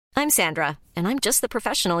I'm Sandra, and I'm just the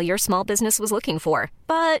professional your small business was looking for.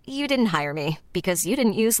 But you didn't hire me because you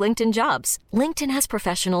didn't use LinkedIn Jobs. LinkedIn has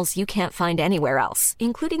professionals you can't find anywhere else,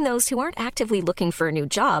 including those who aren't actively looking for a new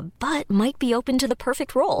job, but might be open to the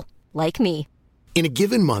perfect role, like me. In a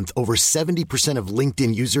given month, over 70% of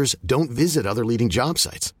LinkedIn users don't visit other leading job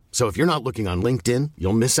sites. So if you're not looking on LinkedIn,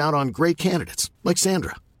 you'll miss out on great candidates like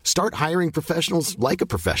Sandra. Start hiring professionals like a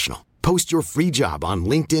professional. Post your free job on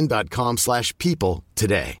linkedin.com/people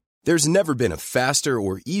today. There's never been a faster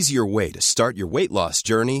or easier way to start your weight loss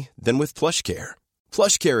journey than with PlushCare.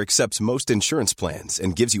 PlushCare accepts most insurance plans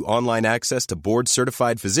and gives you online access to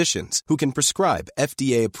board-certified physicians who can prescribe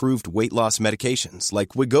FDA-approved weight loss medications like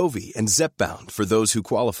Wegovy and Zepbound for those who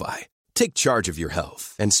qualify. Take charge of your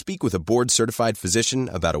health and speak with a board-certified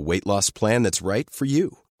physician about a weight loss plan that's right for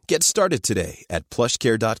you. Get started today at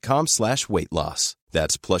plushcare.com/weight loss.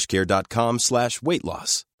 That's plushcare.com/weight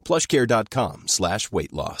loss.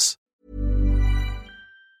 plushcare.com/weight loss.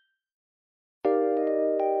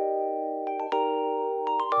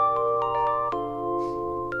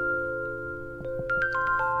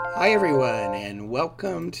 Hi everyone, and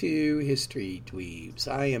welcome to History Dweebs.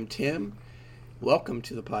 I am Tim. Welcome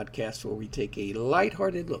to the podcast where we take a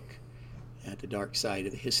lighthearted look at the dark side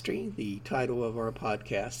of the history. The title of our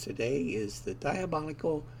podcast today is The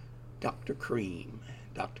Diabolical Dr. Cream.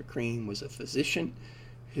 Dr. Cream was a physician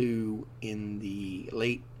who, in the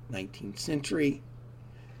late 19th century,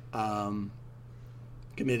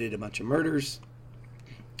 committed a bunch of murders.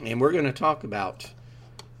 And we're going to talk about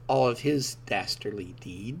all of his dastardly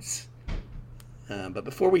deeds. But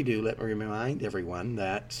before we do, let me remind everyone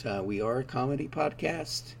that we are a comedy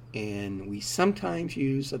podcast, and we sometimes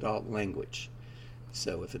use adult language.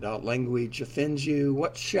 So if adult language offends you,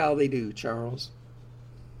 what shall they do, Charles?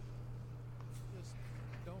 Just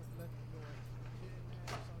don't let your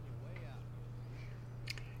on your way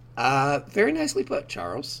out. Very nicely put,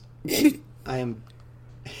 Charles. I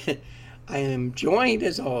am joined,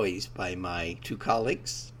 as always, by my two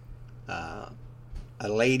colleagues. A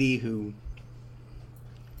lady who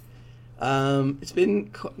it's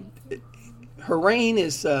been her reign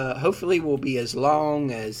is hopefully will be as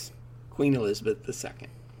long as Queen Elizabeth II.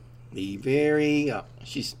 The very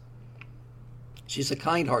she's a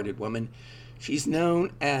kind-hearted woman. She's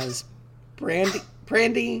known as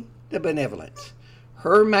Brandy the Benevolent.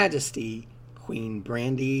 Her Majesty Queen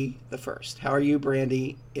Brandy the First. How are you,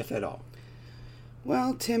 Brandy, if at all?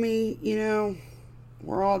 Well, Timmy,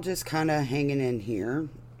 we're all just kind of hanging in here.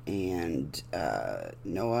 And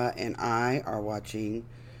Noah and I are watching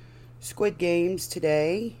Squid Games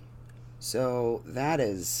today. So that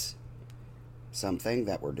is something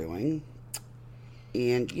that we're doing.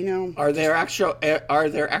 And, Are there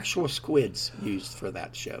actual squids used for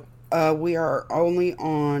that show? We are only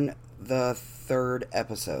on the third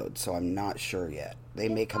episode, so I'm not sure yet. They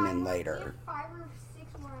may come in later. 5 or 6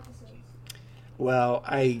 more episodes. Well,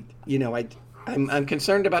 I'm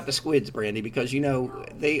concerned about the squids, Brandy, because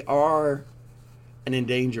they are an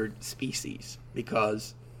endangered species.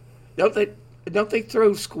 Because don't they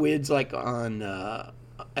throw squids like on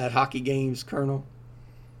at hockey games, Colonel?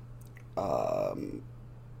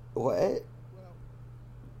 What?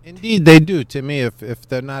 Indeed, they do. To me, if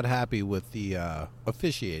they're not happy with the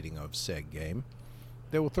officiating of said game,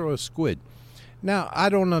 they will throw a squid. Now, I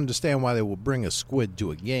don't understand why they will bring a squid to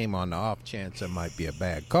a game on the off chance it might be a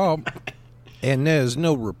bad call. And there's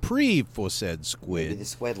no reprieve for said squid. Maybe the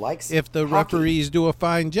squid likes if the hockey. referees do a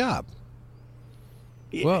fine job.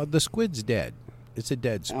 Yeah. Well, the squid's dead. It's a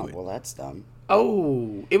dead Oh, squid. well, that's dumb.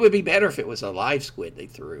 Oh, it would be better if it was a live squid they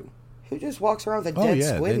threw. Who just walks around with a Oh, dead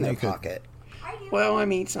yeah, squid in then their they could- pocket? I do. Well, I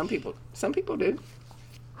mean, some people do.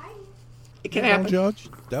 I do. It can You know, happen. Judge,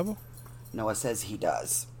 devil. Noah says he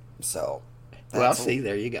does. So, Well, see,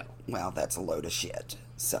 there you go. well, that's a load of shit.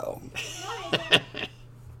 So,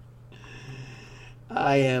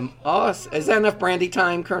 I am awesome. Is that enough brandy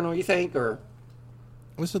time, Colonel, you think? Or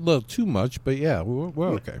It's a little too much, but yeah,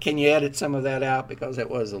 we're okay. can you edit some of that out? Because it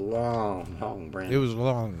was a long brandy. It was a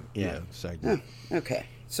long Yeah. segment. okay.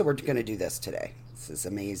 So we're going to do this today. This is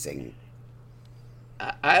amazing.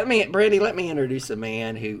 I mean, Brandy, let me introduce a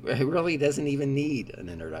man who really doesn't even need an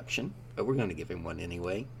introduction, but we're going to give him one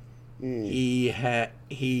anyway. He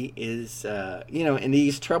is, in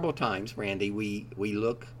these troubled times, Brandy, we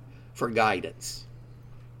look for guidance.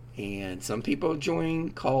 And some people join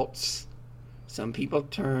cults. Some people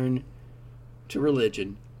turn to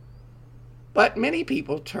religion. But many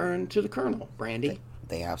people turn to the Colonel, Brandy.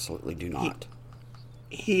 They absolutely do not.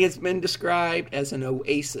 He has been described as an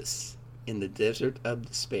oasis in the desert of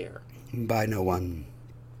despair. By no one.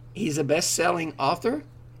 He's a best-selling author,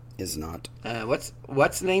 Is not.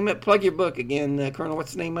 What's the name of it? Plug your book again, Colonel.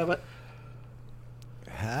 What's the name of it?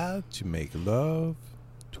 How to make love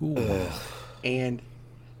to a woman. And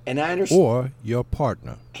I understand. Or your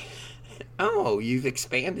partner. Oh, you've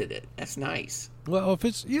expanded it. That's nice. Well, if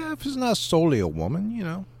it's not solely a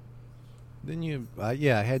woman, then you I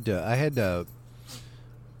had to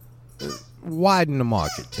widen the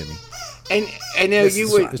market, Timmy. And I know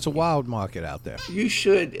It's a wild market out there. You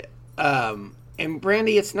should. And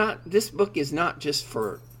Brandy, this book is not just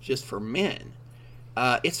for men.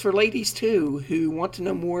 It's for ladies too who want to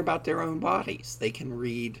know more about their own bodies. They can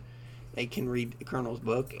read the Colonel's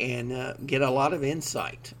book and get a lot of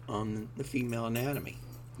insight on the female anatomy.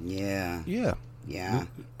 Yeah. Yeah. Yeah.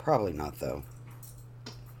 Probably not, though.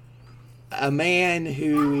 A man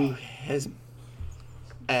who has...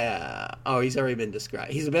 he's already been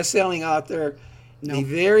described. He's a best-selling author. No. The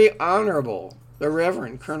very honorable, the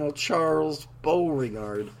Reverend Colonel Charles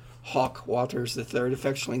Beauregard Hawk Waters III,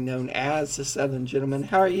 affectionately known as the Southern Gentleman.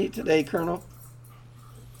 How are you today, Colonel?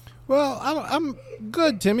 Well, I'm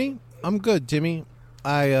good, Timmy. I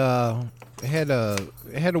had a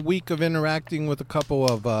week of interacting with a couple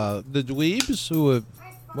of the dweebs who have,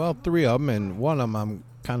 well, 3 of them, and one of them I'm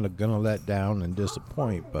kind of gonna let down and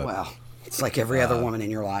disappoint. But well, it's like every other woman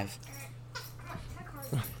in your life.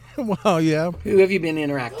 Well, yeah. Who have you been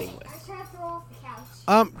interacting with?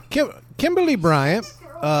 Kimberly Bryant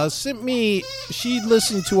sent me. She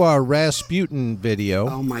listened to our Rasputin video.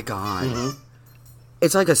 Oh my God! Mm-hmm.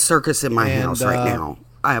 It's like a circus in my house right now.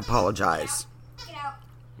 I apologize.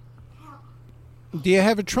 Do you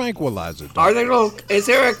have a tranquilizer dart? Is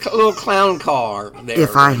there a little clown car there?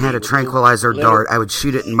 If I had a tranquilizer dart, I would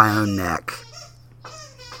shoot it in my own neck.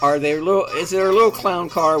 Is there a little clown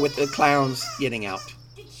car with the clowns getting out?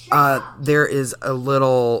 There is a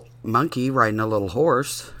little monkey riding a little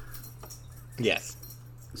horse. Yes.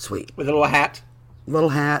 Sweet. With a little hat? Little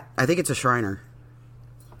hat. I think it's a Shriner.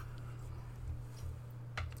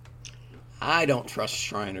 I don't trust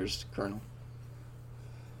Shriners, Colonel.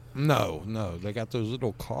 No. They got those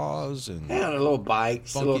little cars and... Yeah, the little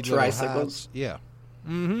bikes, the little tricycles. Yeah.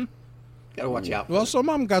 Mm-hmm. Gotta watch out for Well, some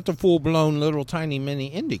of them got the full-blown little tiny mini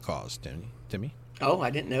Indy cars, Timmy. Oh, I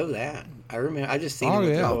didn't know that. I remember. I just seen him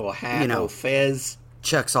with a little hat, little fez.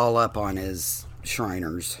 Chuck's all up on his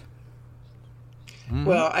Shriners. Mm-hmm.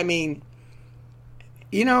 Well, I mean,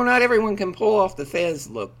 not everyone can pull off the fez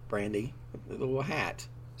look, Brandy, with the little hat.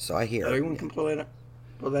 So I hear. Everyone can pull that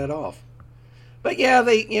off. But yeah,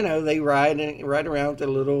 they ride around with their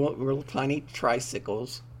little tiny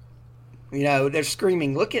tricycles. They're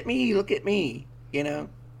screaming, "Look at me! Look at me!"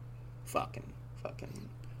 Fucking.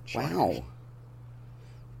 Shriners. Wow.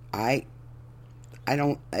 I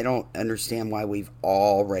don't understand why we've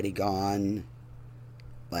already gone.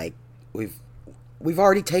 Like we've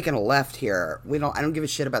already taken a left here. I don't give a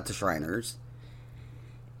shit about the Shriners.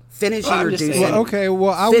 Finish introducing. I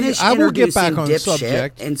will get back on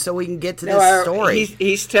subject, and so we can get to this story.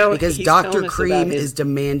 He's telling because Dr. Cream is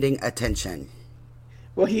demanding attention.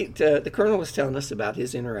 Well, the Colonel was telling us about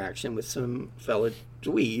his interaction with some fellow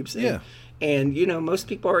dweebs. And most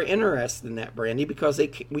people are interested in that, Brandy, because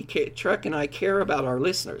Truck and I care about our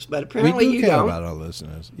listeners. But apparently we do you care don't. About our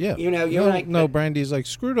listeners. Yeah. You're like... No, Brandy's like,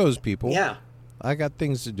 screw those people. Yeah. I got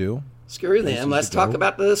things to do. Screw them. Let's talk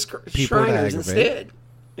about the Shriners instead.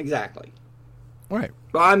 Exactly. Right.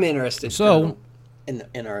 Well, I'm interested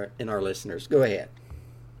in our listeners. Go ahead.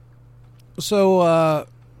 So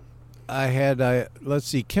I had, let's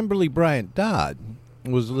see, Kimberly Bryant Dodd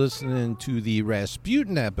was listening to the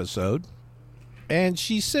Rasputin episode, and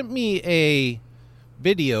she sent me a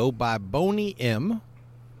video by Boney M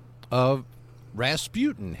of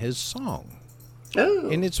Rasputin, his song. Oh.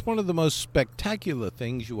 And it's one of the most spectacular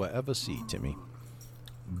things you will ever see, Timmy.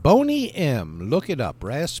 Boney M. Look it up,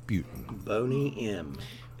 Rasputin. Boney M.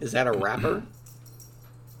 Is that a rapper?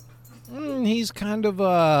 He's kind of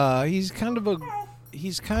a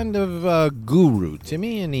guru,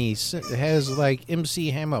 Timmy, and he has like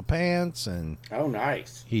MC Hammer pants, and oh,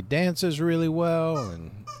 nice. He dances really well,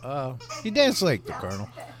 and he dances like the Colonel.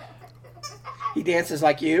 He dances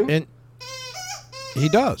like you, and he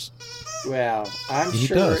does. Well, I'm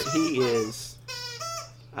sure he is.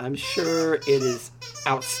 I'm sure it is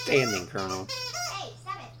outstanding, Colonel. Hey,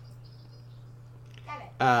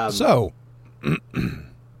 stop it. So,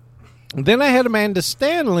 then I had Amanda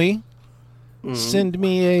Stanley send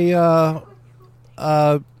me a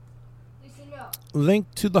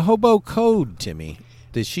link to the Hobo Code, Timmy,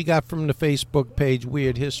 that she got from the Facebook page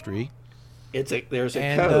Weird History. There's a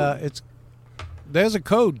code. There's a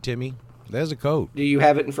code, Timmy. There's a code. Do you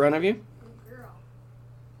have it in front of you?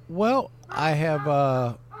 Well, I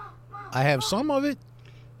have I have some of it.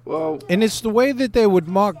 Well, And it's the way that they would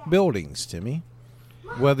mark buildings, Timmy.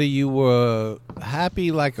 Whether you were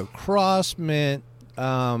happy like a cross meant,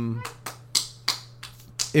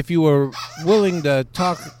 if you were willing to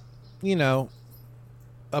talk,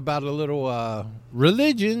 about a little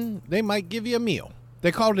religion, they might give you a meal.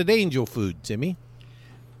 They called it angel food, Timmy.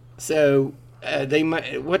 so they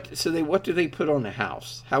might what? So what do they put on the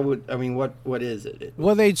house? What is it?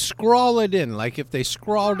 Well, they'd scrawl it in. Like if they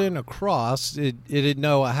scrawled in a cross, it'd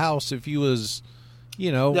know a house if you was,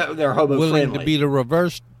 They're hobo willing friendly. to be the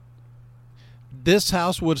reverse. This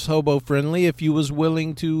house was hobo friendly if you was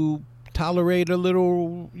willing to tolerate a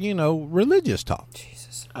little, religious talk.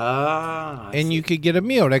 Jesus. I And see. you could get a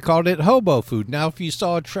meal. They called it hobo food. Now, if you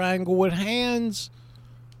saw a triangle with hands,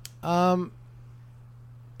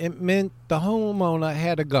 it meant the homeowner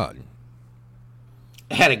had a gun.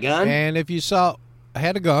 had a gun. And if you saw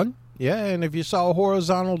had a gun, yeah, and if you saw a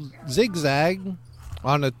horizontal zigzag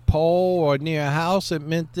on a pole or near a house, it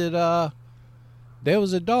meant that there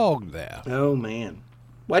was a dog there. Oh man,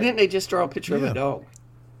 why didn't they just draw a picture of Yeah. a dog?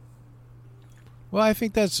 Well, I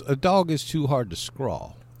think a dog is too hard to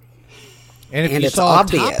scrawl. And if And you it's saw a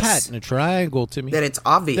obvious. top hat in a triangle, to me, That it's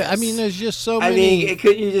obvious. I mean, there's just so I many. mean,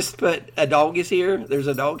 couldn't you just put a dog is here? There's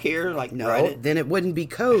a dog here. Like no, write it? then it wouldn't be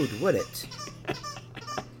code, would it?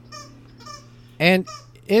 And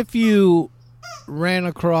if you ran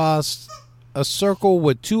across a circle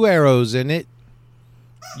with 2 arrows in it,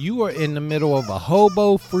 you were in the middle of a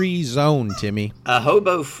hobo-free zone, Timmy. A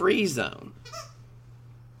hobo free zone.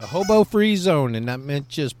 A hobo-free zone, and that meant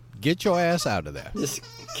just get your ass out of there. Just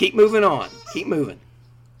keep moving on. Keep moving.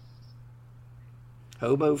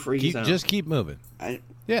 Hobo free zone. Just keep moving.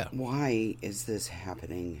 Yeah. Why is this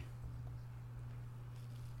happening?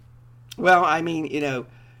 Well, I mean,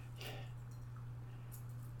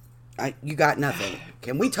 You got nothing.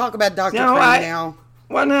 Can we talk about Dr. No, Crane now?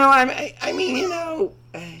 Well, no, I mean,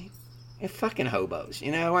 they're fucking hobos.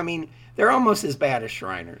 I mean, they're almost as bad as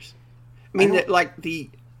Shriners. I mean,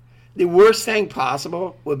 the worst thing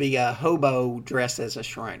possible would be a hobo dressed as a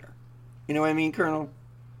Shriner. You know what I mean, Colonel?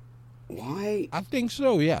 Why? I think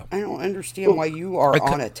so, yeah. I don't understand why you are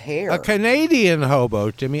on a tear. A Canadian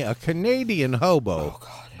hobo, Timmy. A Canadian hobo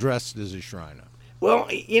dressed as a Shriner. Well,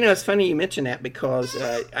 it's funny you mention that because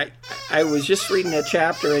I was just reading a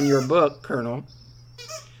chapter in your book, Colonel,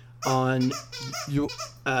 on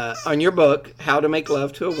your book, How to Make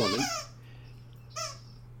Love to a Woman.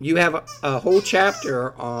 You have a whole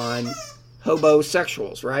chapter on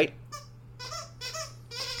hobosexuals, right?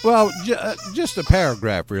 Well, just a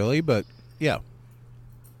paragraph, really, but yeah.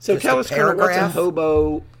 So Just tell a us, Colonel, what's a paragraph?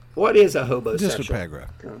 hobo? What is a hobosexual? Just a paragraph.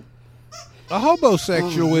 A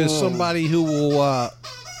hobosexual is somebody who will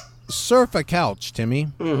surf a couch, Timmy.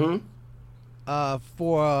 Mm-hmm.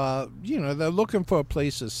 They're looking for a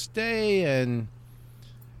place to stay, and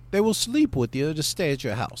they will sleep with you to stay at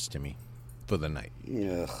your house, Timmy, for the night.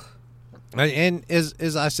 Ugh. And as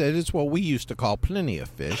I said, it's what we used to call plenty of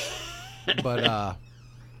fish. But a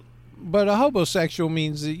hobosexual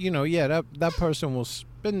means that, that person will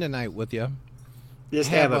spend the night with you. Just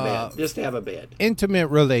have a bed. Just have a bed. Intimate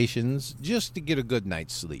relations just to get a good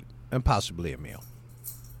night's sleep and possibly a meal.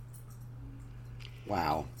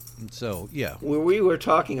 Wow. So, yeah. Well, we were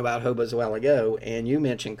talking about hobos a while ago, and you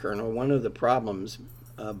mentioned, Colonel, one of the problems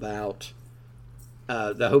about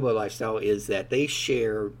the hobo lifestyle is that they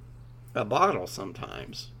share a bottle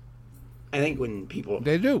sometimes. I think when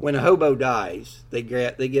They do. when a hobo dies, they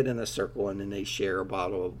get in a circle and then they share a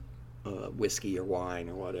bottle of whiskey or wine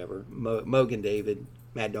or whatever. Mogan David,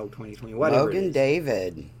 Mad Dog 2020, whatever. it Logan is.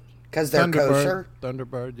 David. Because they're kosher.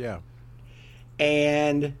 Thunderbird, yeah.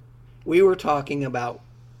 And we were talking about,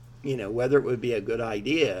 whether it would be a good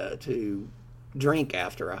idea to drink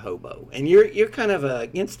after a hobo. And you're kind of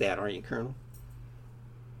against that, aren't you, Colonel?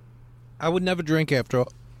 I would never drink after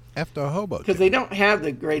a hobo. Because they don't have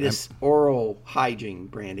the greatest oral hygiene,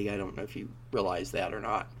 Brandy. I don't know if you realize that or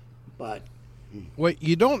not. But Well,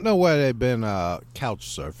 you don't know where they've been couch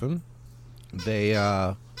surfing. They,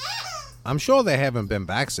 I'm sure they haven't been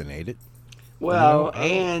vaccinated. well, No,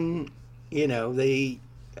 and they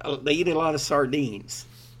eat a lot of sardines,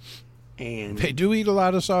 and They do eat a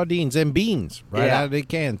lot of sardines and beans right Yeah. out of the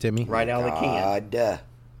can, Timmy. right out of the can, God.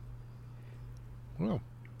 Well,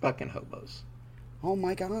 fucking hobos. Oh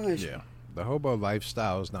my gosh. yeah. The hobo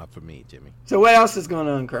lifestyle is not for me, Timmy. So what else is going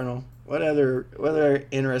on, Colonel? What other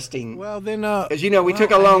interesting? Well, then, Because we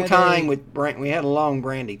took a long time with Brand. We had a long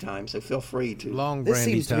Brandy time, so feel free to. long This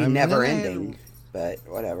brandy seems to time. be And never then I had ending. But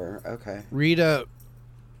whatever. Okay. Rita,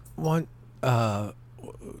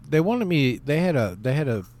 they wanted me. They had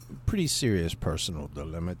a pretty serious personal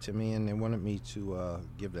dilemma to me, and they wanted me to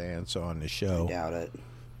give the answer on the show. Doubt it.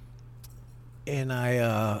 And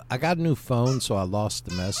I got a new phone, so I lost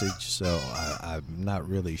the message. So I'm not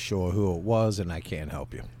really sure who it was, and I can't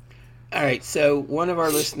help you. All right, so one of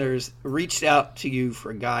our listeners reached out to you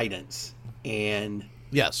for guidance, and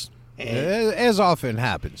Yes, as often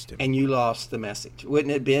happens to me. and you lost the message.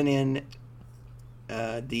 Wouldn't it been in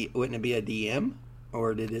wouldn't it be a DM,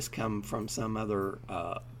 or did this come from some other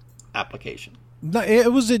application? No,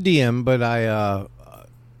 it was a DM, but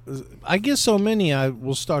I guess so many I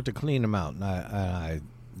will start to clean them out, and I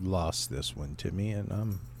lost this one to me,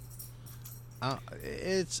 and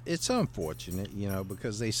it's unfortunate,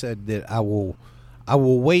 because they said that I will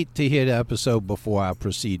wait to hear the episode before I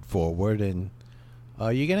proceed forward, and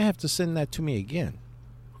you're gonna have to send that to me again.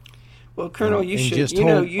 Well, Colonel, you and should just you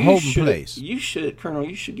know hold you in should place. you should Colonel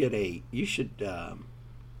you should get a you should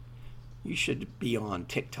be on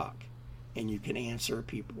TikTok, and you can answer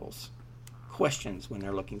people's questions when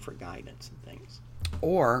they're looking for guidance and things.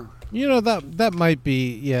 Or That might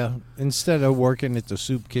be, instead of working at the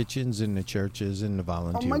soup kitchens in the churches and the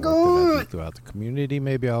volunteer my work that I God. do throughout the community,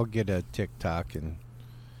 maybe I'll get a TikTok and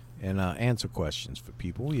answer questions for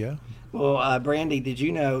people. Yeah. Well, Brandy, did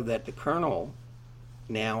you know that the Colonel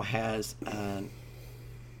now has an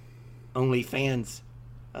OnlyFans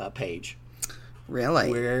page really?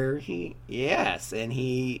 where he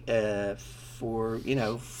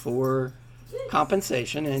for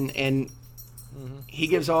compensation and he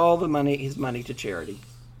gives all his money to charity.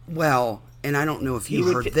 Well, and I don't know if you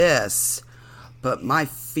would heard get- this, but my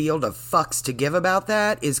field of fucks to give about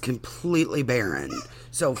that is completely barren.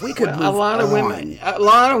 So if we could move a lot of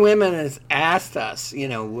on. women has asked us,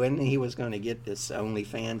 when he was going to get this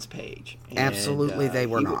OnlyFans page. And, Absolutely, they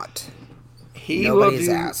were not. He Nobody will has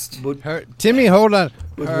do, asked. Timmy, hold on.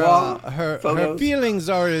 With wall Her photos. feelings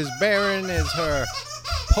are as barren as her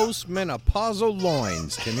postmenopausal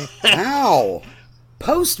loins, Timmy. Ow!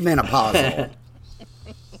 Postmenopausal.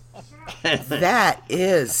 That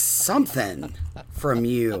is something from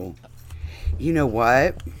you. You know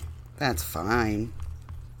what? That's fine.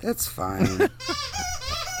 That's fine.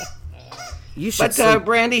 You should But sleep.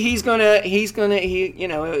 Brandy, if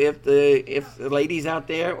the ladies out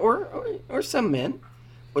there or some men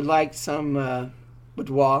would like some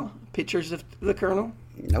boudoir pictures of the Colonel,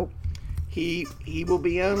 Nope. he will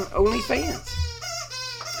be on OnlyFans.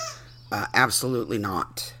 Absolutely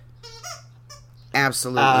not.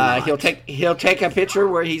 Absolutely not. He'll take a picture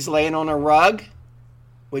where he's laying on a rug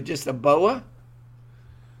with just a boa.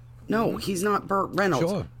 No, he's not Burt Reynolds.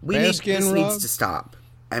 Sure. This Bearskin needs rug? to stop.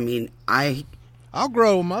 I mean, I'll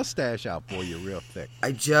grow a mustache out for you real thick.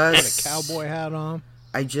 I Put just a cowboy hat on.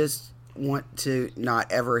 I just want to not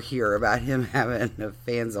ever hear about him having a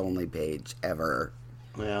fans only page ever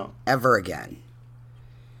Well, again.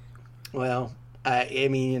 I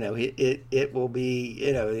mean, it will be,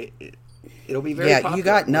 it'll be very Yeah, popular you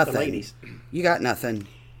got with the nothing. ladies. You got nothing.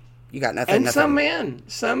 You got nothing. And nothing.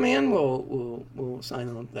 some men will sign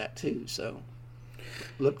on to that too. So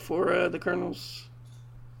look for the Colonel's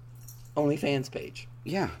OnlyFans page.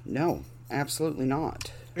 Yeah, no, absolutely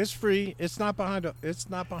not. It's free. It's not behind a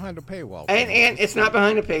paywall. And it's not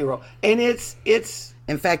behind a payroll. And it's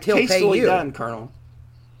In fact, he'll pay tastefully you. done, Colonel.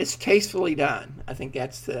 It's tastefully done. I think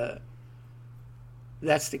that's the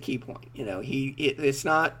key point. It's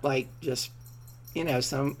not like just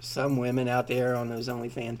some women out there on those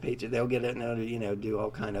OnlyFans pages, they'll get it and they'll do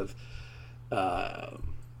all kind of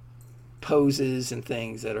poses and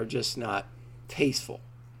things that are just not tasteful.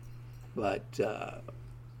 But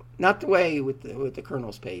not the way with the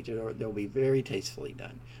Colonel's page. They'll be very tastefully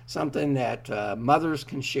done. Something that mothers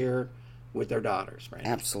can share with their daughters, right?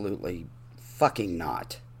 Absolutely fucking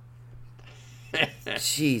not.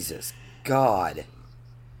 Jesus God.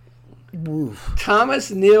 Oof.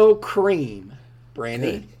 Thomas Neal Cream,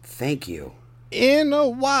 Brandy. Good. Thank you. In a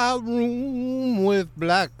wild room with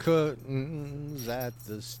black curtains at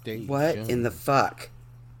the station. What in the fuck?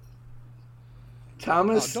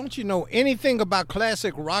 Thomas. Don't you know anything about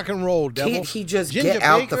classic rock and roll, devil? Can't he just Ginger get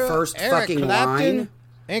out the Baker, first Eric fucking Clapton, line?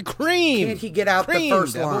 And Cream. Can't he get out the Cream,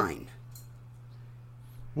 first devil. line?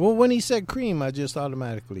 Well, when he said Cream, I just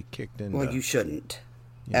automatically kicked in. Well, you shouldn't.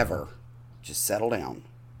 Ever. Just settle down.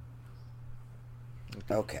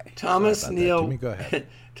 Okay. Thomas Sorry about that, Neal. Jimmy. Go ahead.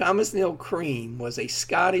 Thomas Neal Cream was a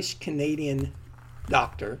Scottish Canadian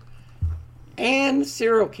doctor and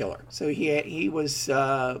serial killer. So he was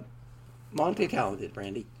multi-talented,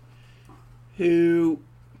 Brandy, who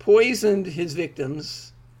poisoned his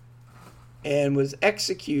victims and was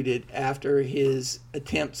executed after his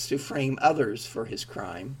attempts to frame others for his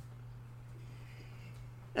crime.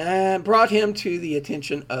 brought him to the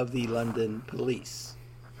attention of the London police.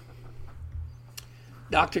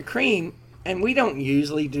 Dr. Cream, and we don't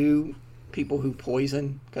usually do people who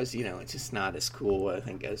poison because, it's just not as cool, I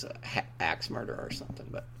think, as a axe murder or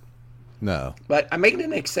something. No. But I made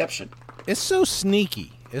an exception. It's so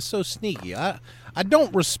sneaky. I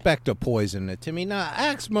don't respect a poisoner, Timmy. Now,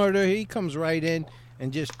 axe murder, he comes right in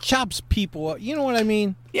and just chops people up. You know what I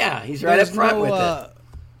mean? Yeah, he's right up front with it.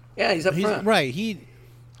 Yeah, he's up front. Right.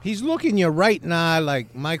 He's looking you right in the eye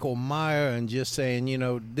like Michael Myers and just saying,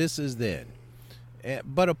 this is it.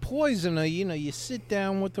 But a poisoner, you sit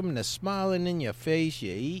down with them and they're smiling in your face.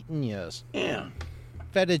 You're eating your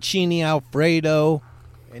fettuccine Alfredo.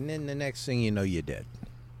 And then the next thing you know, you're dead.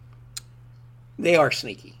 They are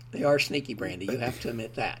sneaky. They are sneaky, Brandy. You have to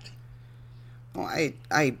admit that. Well,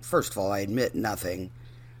 I first of all, I admit nothing.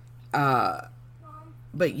 But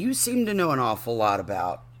you seem to know an awful lot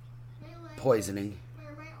about poisoning.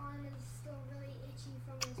 My arm is still really itchy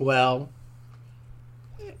from this. Well,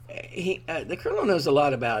 the Colonel knows a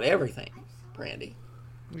lot about everything, Brandy.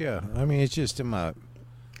 Yeah, I mean, it's just in my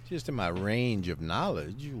range of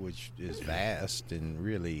knowledge, which is vast and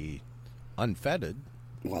really unfettered.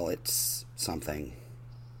 Well, it's something.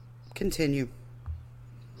 Continue.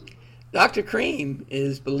 Dr. Cream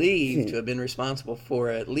is believed to have been responsible for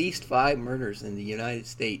at least 5 murders in the United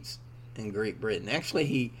States and Great Britain.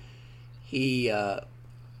 Actually, he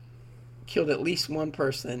killed at least one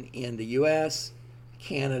person in the U.S.,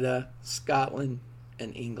 Canada, Scotland,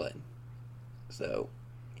 and England. So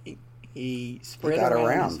he spread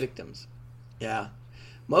around his victims. Yeah.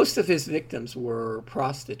 Most of his victims were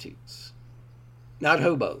prostitutes. Not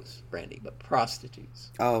hobos, Brandy, but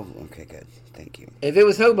prostitutes. Oh, okay, good. Thank you. If it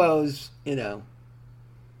was hobos,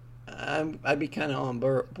 I'd be kind of on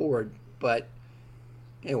board. But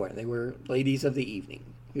anyway, they were ladies of the evening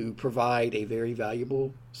who provide a very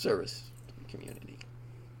valuable service to the community.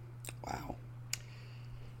 Wow.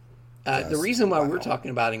 The reason why we're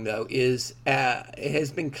talking about him, though, is it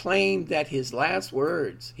has been claimed that his last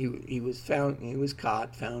words, he was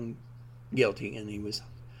caught, found guilty, and he was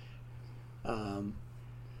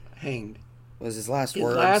hanged. Was his last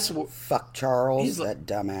words, fuck Charles, that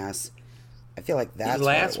dumbass? I feel like that's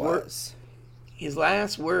what it was. His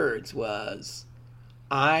last words was,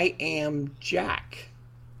 I am Jack.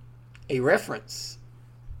 A reference.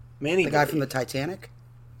 The guy from the Titanic?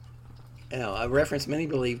 A reference many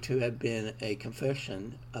believe to have been a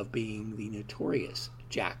confession of being the notorious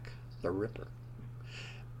Jack the Ripper.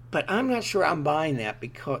 But I'm not sure I'm buying that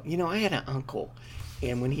because, I had an uncle,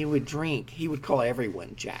 and when he would drink, he would call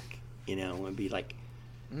everyone Jack, and be like,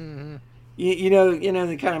 the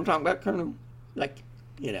kind I'm talking about, Colonel? Like,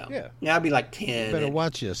 Yeah. I'd be like 10. You better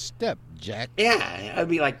watch your step, Jack. Yeah, I'd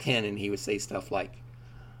be like 10, and he would say stuff like,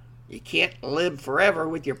 you can't live forever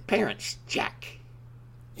with your parents, Jack.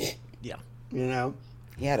 Yeah.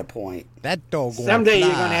 He had a point. That dog someday you're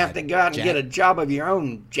going to have to go out and get a job of your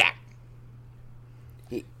own, Jack.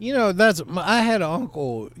 I had an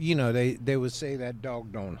uncle, they would say that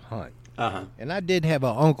dog don't hunt. Uh-huh. And I did have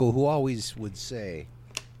an uncle who always would say,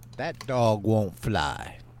 that dog won't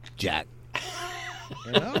fly, Jack.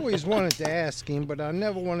 And I always wanted to ask him, but I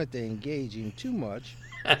never wanted to engage him too much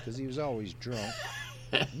because he was always drunk.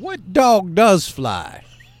 What dog does fly?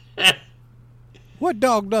 What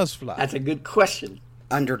dog does fly? That's a good question.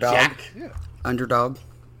 Underdog. Jack. Yeah. Underdog.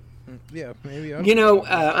 Yeah, maybe.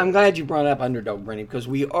 I'm glad you brought up Underdog, Brenny, because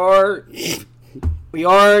we are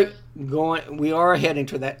heading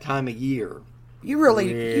to that time of year. You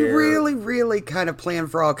really kind of plan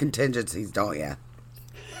for all contingencies, don't you?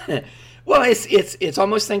 Well, it's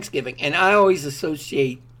almost Thanksgiving, and I always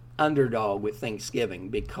associate Underdog with Thanksgiving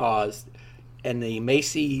because in the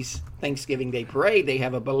Macy's Thanksgiving Day Parade, they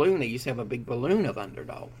have a balloon. They used to have a big balloon of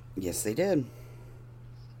Underdog. Yes, they did.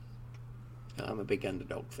 I'm a big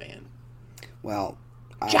Underdog fan. Well,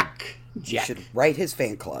 Jack. You should write his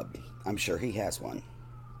fan club. I'm sure he has one.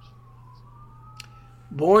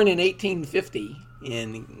 Born in 1850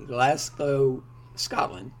 in Glasgow,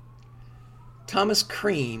 Scotland, Thomas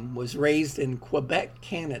Cream was raised in Quebec,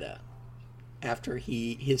 Canada, after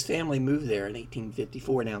his family moved there in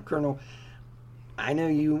 1854. Now, Colonel, I know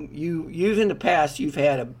you've in the past you've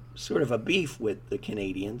had a sort of a beef with the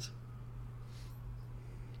Canadians.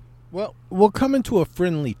 Well, we'll come into a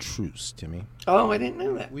friendly truce, Timmy. Oh, I didn't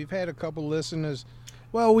know that. We've had a couple listeners.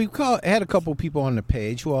 Well, had a couple people on the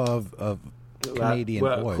page who are of Canadian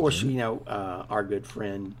origin. Of course, our good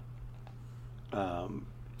friend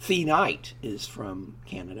Thea Knight is from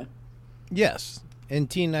Canada. Yes, and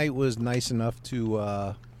T. Knight was nice enough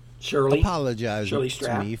to Shirley apologize to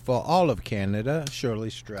Strap. me for all of Canada.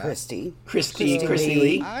 Shirley Strap. Christy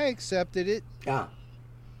Lee. I accepted it. Ah.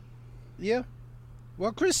 Yeah.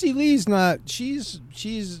 Well, Christy Lee's not. She's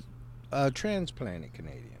a transplanted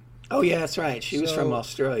Canadian. Oh yeah, that's right. She was So, from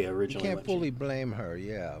Australia originally. You can't wasn't she? fully blame her.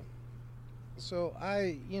 Yeah. So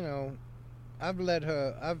I've let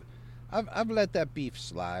her. I've let that beef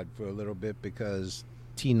slide for a little bit because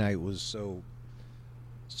T Knight was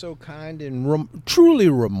so kind and truly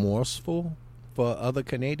remorseful for other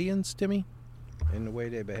Canadians, Timmy, in the way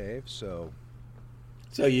they behave. So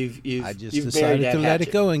you've I just you've buried decided that to let it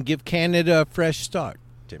hatchet. go and give Canada a fresh start,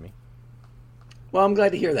 Timmy. Well, I'm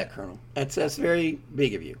glad to hear that, Colonel. That's very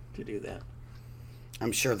big of you to do that.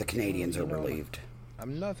 I'm sure the Canadians are relieved.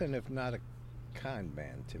 I'm nothing if not a kind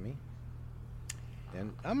man, Timmy.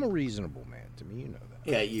 And I'm a reasonable man, Timmy. You know that.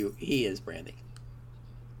 Yeah, he is, Brandy.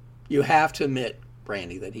 You have to admit,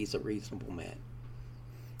 Brandy, that he's a reasonable man.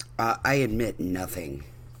 I admit nothing.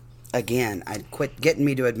 Again, I'd quit getting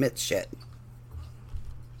me to admit shit.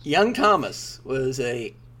 Young Thomas was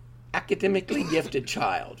a academically gifted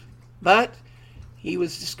child, but he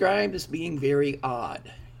was described as being very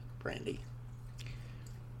odd, Brandy.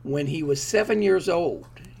 When he was 7 years old,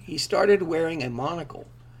 he started wearing a monocle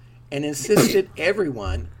and insisted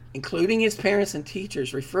everyone, including his parents and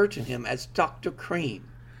teachers, refer to him as Dr. Cream.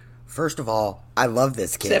 First of all, I love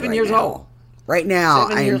this kid. 7 right years now. old. Right now,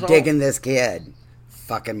 7 I am years digging old. this kid.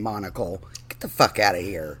 Fucking monocle. Get the fuck out of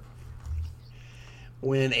here.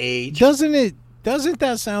 When Doesn't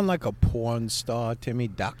that sound like a porn star, Timmy?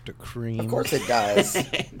 Dr. Cream. Of course it does.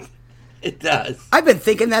 it does. I've been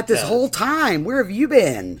thinking that this does. whole time. Where have you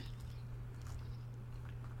been?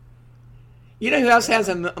 You know who else has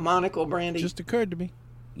a monocle, Brandy? Just occurred to me.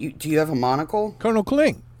 Do you have a monocle? Colonel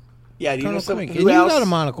Kling. Yeah, do you know Colonel some, Kling. who And else? you got a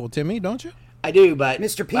monocle, Timmy, don't you? I do, but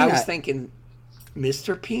Mr. I Peanut. was thinking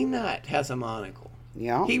Mr. Peanut has a monocle.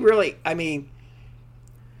 Yeah. He really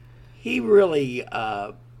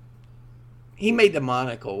he made the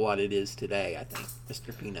monocle what it is today, I think,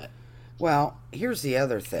 Mr. Peanut. Well, here's the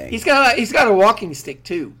other thing. He's got a walking stick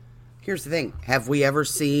too. Here's the thing. Have we ever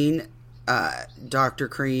seen Dr.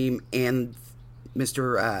 Cream and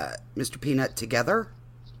Mr. Peanut together?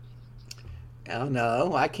 Oh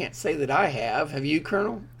no, I can't say that I have. Have you,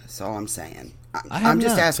 Colonel? That's all I'm saying. I have I'm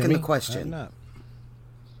just not, asking Timmy. the question. I have not.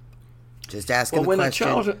 Just asking Well, the when a question.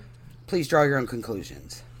 child Please draw your own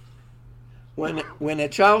conclusions. when a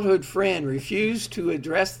childhood friend refused to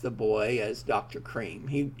address the boy as Dr. Cream,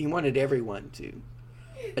 he wanted everyone to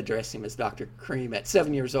address him as Dr. Cream at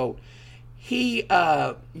 7 years old.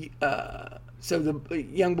 So the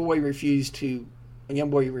young boy refused to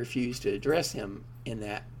address him in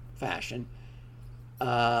that fashion.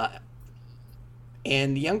 And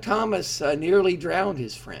young Thomas nearly drowned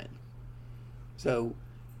his friend. So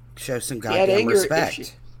Show some he had goddamn anger respect.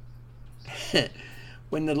 issues.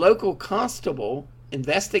 When the local constable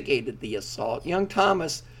investigated the assault, young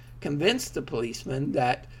Thomas convinced the policeman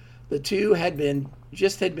that the two had been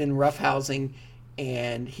roughhousing,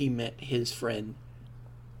 and he meant his friend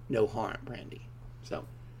no harm, Brandy. So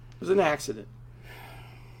it was an accident,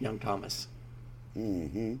 young Thomas.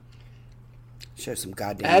 Mm-hmm. Show some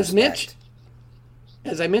goddamn As respect.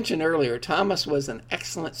 I mentioned earlier, Thomas was an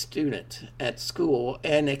excellent student at school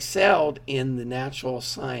and excelled in the natural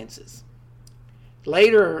sciences.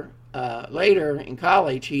 Later in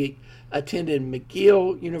college, he attended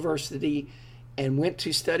McGill University and went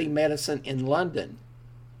to study medicine in London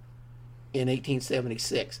in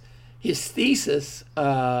 1876. His thesis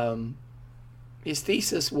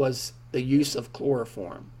was the use of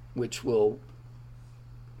chloroform, which will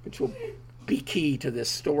be key to this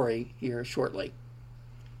story here shortly.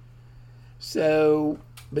 So,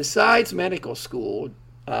 besides medical school,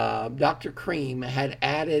 Dr. Cream had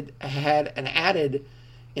an added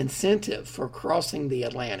incentive for crossing the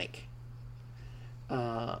Atlantic.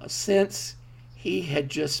 Since he had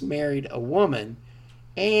just married a woman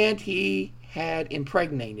and he had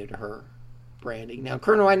impregnated her, Brandy. Now,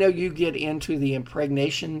 Colonel, I know you get into the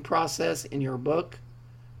impregnation process in your book,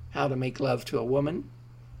 How to Make Love to a Woman.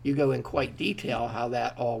 You go in quite detail how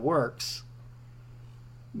that all works.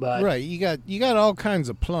 But Right, you got all kinds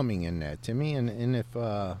of plumbing in that, Timmy, and if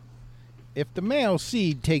the male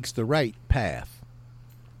seed takes the right path,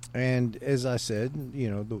 and as I said, you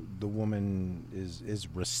know, the woman is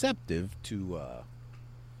receptive to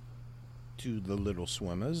the little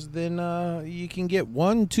swimmers, then you can get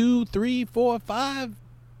 1, 2, 3, 4, 5.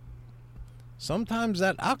 Sometimes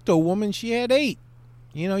that octo woman, she had 8.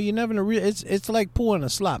 You know, you never know. It's like pulling a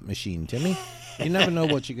slot machine, Timmy. You never know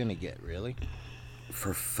what you're gonna get, really.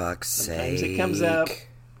 For fuck's sometimes sake. it comes up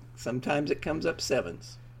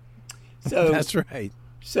 7s. So That's right.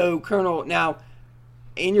 So, Colonel, now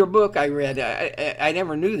in your book, I read. I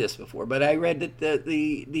never knew this before, but I read that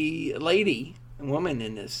the lady, woman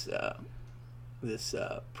in this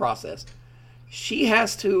process, she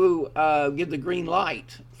has to give the green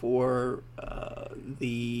light for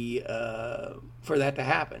for that to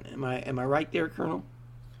happen. Am I right there, Colonel?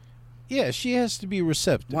 Yeah, she has to be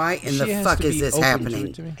receptive. Why in She the has fuck to is be this open to happening?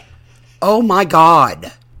 it, Timmy. Oh my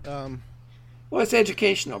God. Well, it's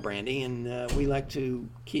educational, Brandy, and we like to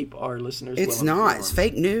keep our listeners. It's well not. It's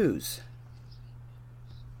informed. fake news.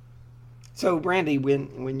 So, Brandy,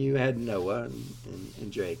 when you had Noah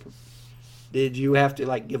and Jacob, did you have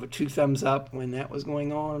to give it 2 thumbs up when that was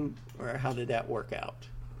going on, or how did that work out?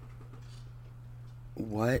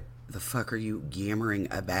 What the fuck are you yammering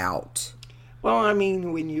about? Well, I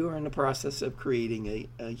mean, when you are in the process of creating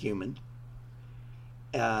a human,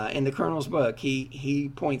 in the Colonel's book,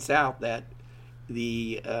 he points out that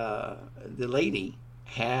the lady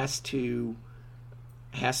has to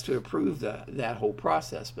approve that whole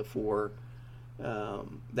process before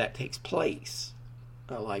that takes place.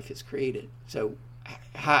 Life is created. So,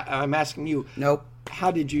 I'm asking you. Nope.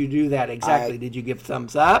 How did you do that exactly? Did you give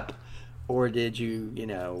thumbs up, or did you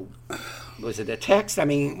was it a text? I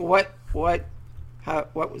mean, what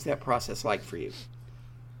was that process like for you?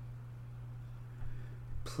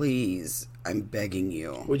 Please, I'm begging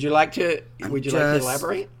you. Would you like to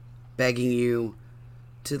elaborate? Begging you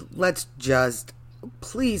to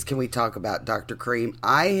please, can we talk about Dr. Cream?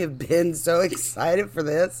 I have been so excited for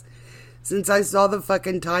this since I saw the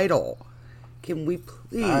fucking title. Can we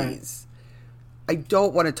please? I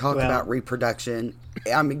don't want to talk about reproduction.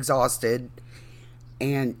 I'm exhausted.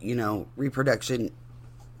 And, reproduction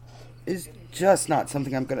is just not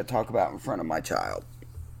something I'm going to talk about in front of my child.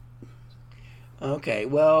 Okay,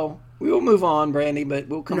 well, we will move on, Brandy, but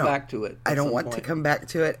we'll come back to it. I don't want to come back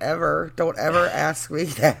to it ever. Don't ever ask me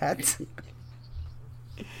that.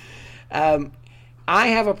 I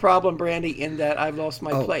have a problem, Brandy, in that I've lost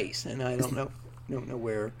my place, and I don't know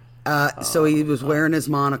where. So he was wearing his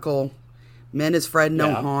monocle. Meant his friend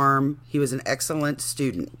no harm. He was an excellent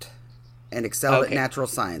student and excelled at natural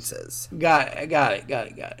sciences. Got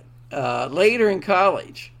it. Later in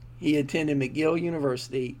college, he attended McGill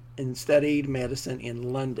University and studied medicine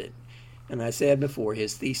in London. And I said before,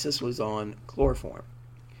 his thesis was on chloroform.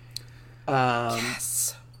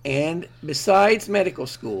 Yes. And besides medical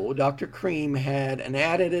school, Dr. Cream had an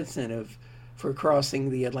added incentive for crossing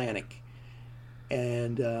the Atlantic.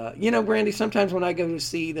 And, Brandy, sometimes when I go to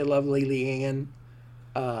see the lovely Leanne,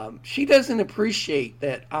 she doesn't appreciate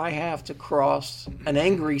that I have to cross an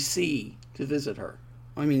angry sea to visit her.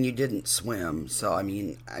 I mean, you didn't swim, so, I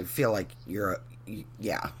mean, I feel like you'll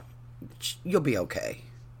be okay.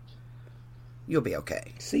 You'll be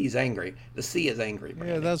okay. The sea is angry. Brandy.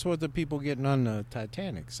 Yeah, that's what the people getting on the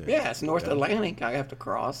Titanic said. Yeah, it's North Atlantic I have to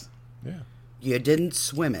cross. Yeah. You didn't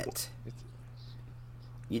swim it.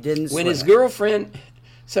 You didn't swim When his girlfriend...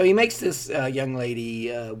 So he makes this young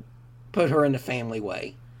lady put her in the family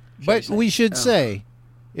way. But we should say,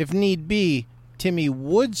 if need be, Timmy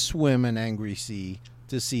would swim an angry sea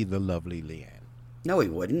to see the lovely Leanne. No, he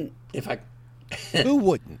wouldn't. Who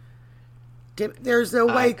wouldn't? There's no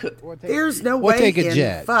way. There's no way. Take a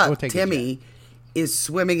jet. Fuck, Timmy is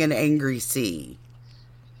swimming an angry sea.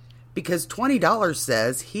 Because $20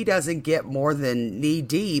 says he doesn't get more than knee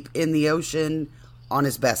deep in the ocean on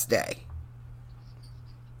his best day.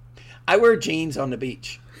 I wear jeans on the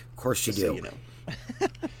beach. Of course you do. So you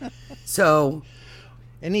know. So,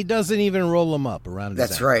 and he doesn't even roll them up around his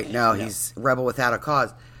That's ankle. right. No, he's rebel without a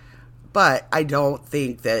cause. But I don't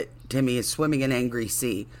think that Timmy is swimming an angry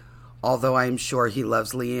sea. Although I'm sure he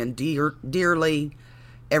loves Leanne dearly.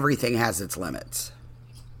 Everything has its limits.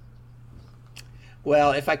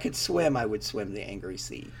 Well, if I could swim, I would swim the angry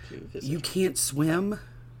sea to visit You her. can't swim?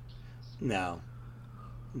 No.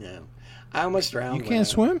 I almost drowned. You can't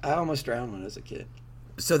swim? I almost drowned when I was a kid.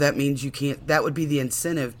 So that means you can't. That would be the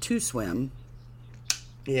incentive to swim.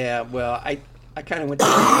 Yeah, well, I kind of went the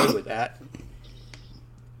other way with that.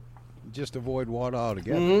 Just avoid water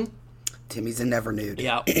altogether. Mm-hmm. Timmy's a never nude.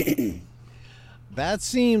 Yeah. That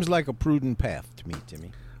seems like a prudent path to me,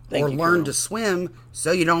 Timmy. Thank Or you, learn Colonel. to swim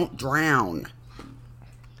so you don't drown.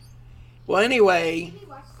 Well, anyway,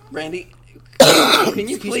 Brandy, can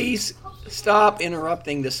you please stop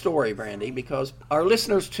interrupting the story, Brandy? Because our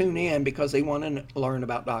listeners tune in because they want to learn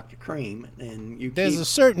about Dr. Cream, and There's a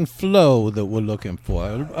certain flow that we're looking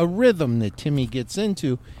for, a rhythm that Timmy gets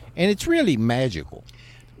into, and it's really magical.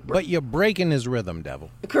 But you're breaking his rhythm, Devil.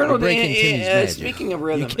 Colonel, You're breaking Timmy's magic. speaking of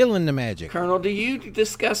rhythm, you're killing the magic. Colonel, do you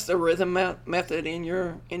discuss the rhythm method in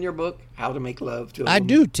your book, How to Make Love to a I Woman?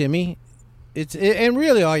 do, Timmy. and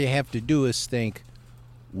really all you have to do is think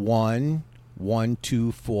 1, 1,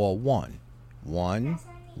 2, 4, 1. 1,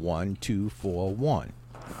 1, 2, 4, 1.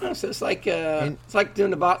 So it's like doing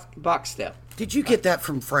the box step. Did you get that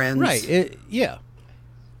from Friends? Right. Yeah.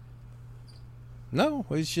 No,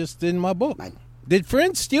 it's just in my book. Did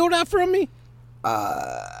Friends steal that from me?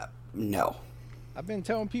 No. I've been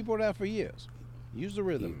telling people that for years. Use the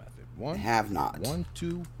rhythm method. One, have not. 1,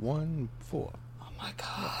 2, 1, 4. Oh my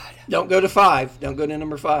God. Don't go to 5. Don't go to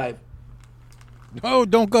number 5. No,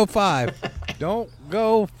 don't go 5. Don't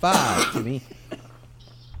go 5 to me.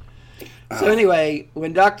 So anyway,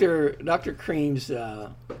 when Dr. Cream's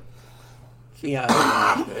when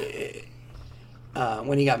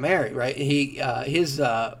he got married, right? His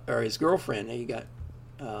girlfriend, he got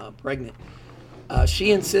pregnant.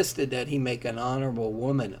 She insisted that he make an honorable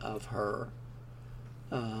woman of her.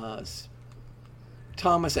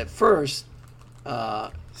 Thomas at first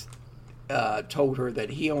told her that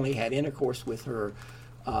he only had intercourse with her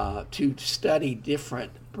to study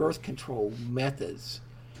different birth control methods,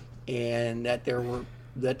 and that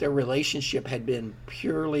their relationship had been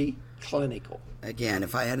purely clinical. Again,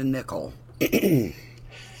 if I had a nickel.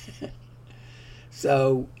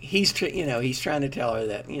 So he's trying to tell her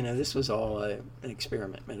that this was all an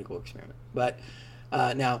experiment, medical experiment. But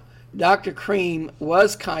now Dr. Cream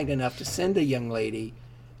was kind enough to send the young lady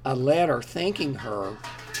a letter thanking her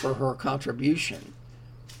for her contribution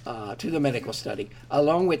to the medical study,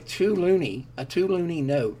 along with a 2 loonie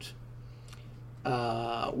note,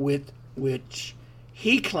 which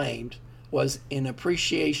he claimed was in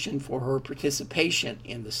appreciation for her participation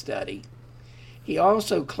in the study. He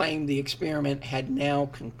also claimed the experiment had now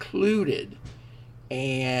concluded,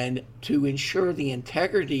 and to ensure the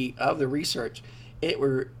integrity of the research, it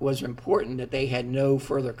was important that they had no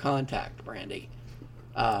further contact, Brandy.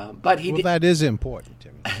 But that is important to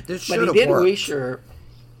me. This but should have worked.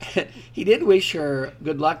 He did wish her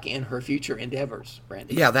good luck in her future endeavors,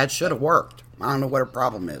 Brandy. Yeah, that should have worked. I don't know what her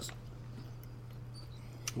problem is.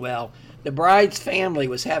 Well, the bride's family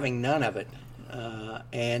was having none of it,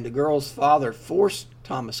 and the girl's father forced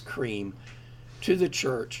Thomas Cream to the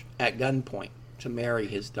church at gunpoint to marry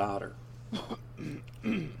his daughter.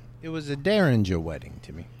 It was a Derringer wedding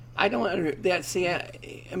to me. I don't understand that. See,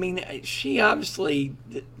 I mean, she obviously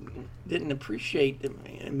didn't appreciate the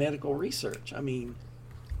medical research. I mean,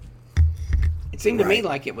 it seemed to me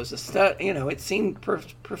like it was a study. It seemed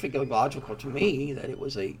perfectly logical to me that it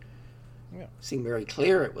was a. Yeah. Seemed very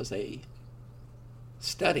clear it was a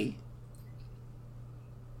study.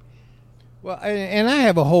 Well, and I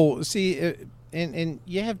have a whole and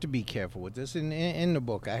you have to be careful with this. In the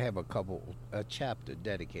book, I have a chapter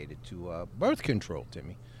dedicated to birth control,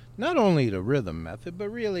 Timmy. Not only the rhythm method, but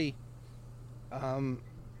really,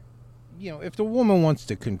 if the woman wants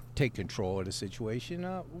to take control of the situation,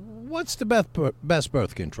 what's the best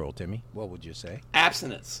birth control, Timmy? What would you say?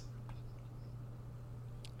 Abstinence.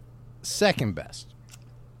 Second best.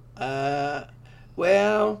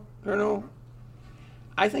 Well, Colonel,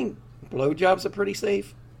 I think blowjobs are pretty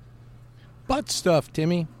safe. Butt stuff,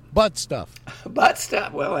 Timmy. Butt stuff. Butt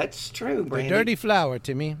stuff. Well, that's true, Brandy. The dirty flower,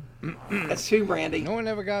 Timmy. That's true, Brandy. No one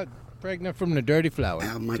ever got pregnant from the dirty flower.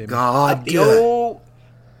 Oh my Timmy. God!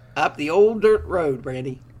 Up the old dirt road,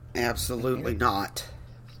 Brandy. Absolutely not.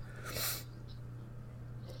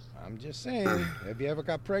 I'm just saying. Have you ever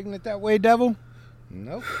got pregnant that way, Devil?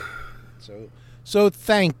 Nope. So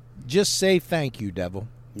just say thank you, Devil.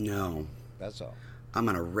 No. That's all. I'm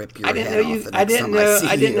gonna rip your I didn't head know you. off the I next didn't time know. see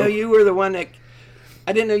I didn't you. know you were the one that.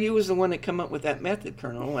 I didn't know you was the one that come up with that method,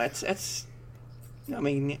 Colonel. That's. I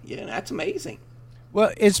mean, yeah, that's amazing.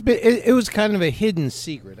 Well, it was kind of a hidden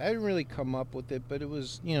secret. I didn't really come up with it, but it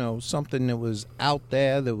was something that was out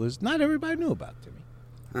there that was not everybody knew about, Timmy.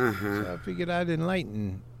 So I figured I'd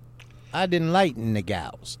enlighten the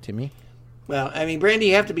gals, Timmy. Well, I mean, Brandy,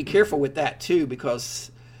 you have to be careful with that too,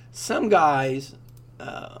 because some guys,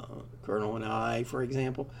 Colonel and I, for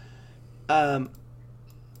example,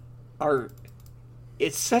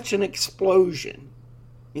 it's such an explosion.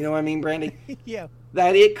 You know what I mean, Brandy? Yeah.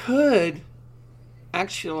 That it could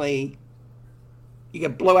actually, you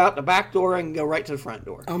could blow out the back door and go right to the front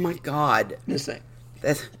door. Oh my God! This thing.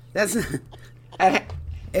 That's That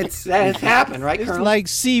has happened, right, It's Colonel? like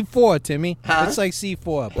C4, Timmy. Huh? It's like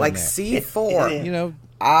C4 up like in there. C4.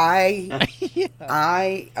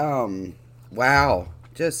 Yeah. Wow.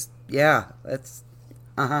 Just that's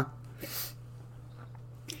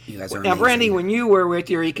You guys are Now, amazing. Brandy, when you were with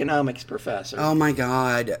your economics professor, Oh my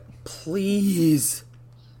God! Please.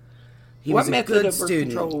 He What was a method good of birth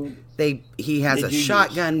student. control He has did a you use?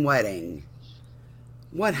 shotgun wedding.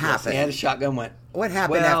 What yes, happened? they had a shotgun What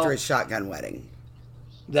happened Well, after his shotgun wedding?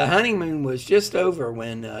 The honeymoon was just over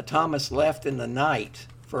when Thomas left in the night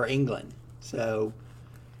for England. So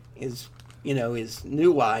his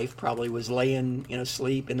new wife probably was laying,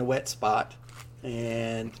 asleep in the wet spot,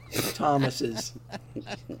 and Thomas is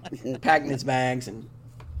packing his bags and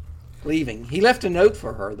leaving. He left a note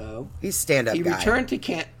for her, though. He's stand-up He guy. returned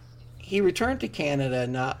to Canada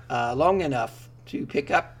not long enough to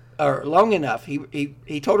pick up, or long enough.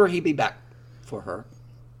 He told her he'd be back for her,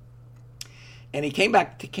 and he came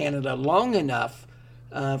back to Canada long enough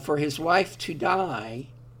for his wife to die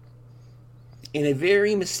in a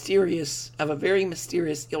very mysterious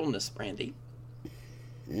illness, Brandy.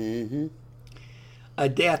 Mm-hmm. A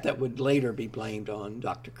death that would later be blamed on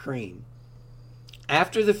Dr. Cream.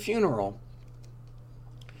 After the funeral,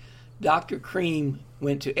 Dr. Cream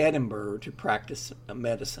went to Edinburgh to practice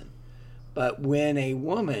medicine. But when a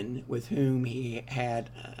woman with whom he had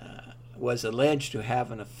was alleged to have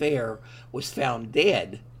an affair was found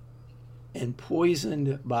dead and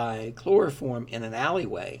poisoned by chloroform in an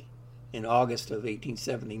alleyway in August of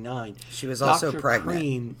 1879, She was also Dr. pregnant.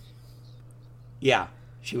 Cream, yeah,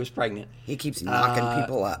 she was pregnant. He keeps knocking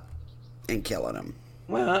people up and killing them.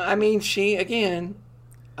 Well, I mean, she again.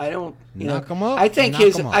 I don't Knock 'em up I think and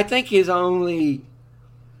knock 'em up.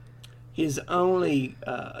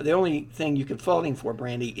 the only thing you could fault him for,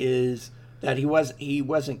 Brandy, is that he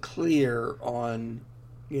wasn't clear on,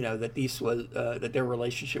 that that their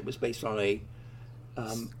relationship was based on a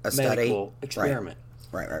study? medical experiment.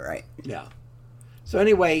 Right. Yeah. So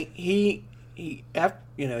anyway,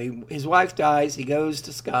 his wife dies. He goes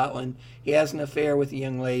to Scotland. He has an affair with a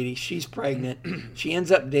young lady. She's pregnant. She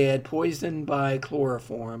ends up dead, poisoned by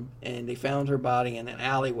chloroform, and they found her body in an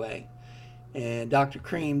alleyway. And Dr.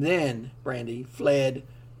 Cream then, Brandy, fled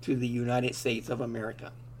to the United States of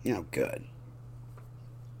America. Oh, good.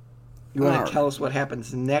 You want All to tell us what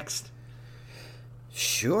happens next?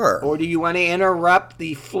 Sure. Or do you want to interrupt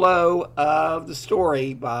the flow of the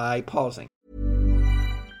story by pausing?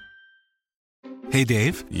 Hey,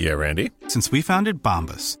 Dave. Yeah, Randy. Since we founded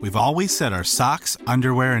Bombas, we've always said our socks,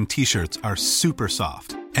 underwear, and T-shirts are super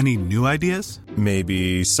soft. Any new ideas?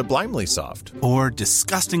 Maybe sublimely soft. Or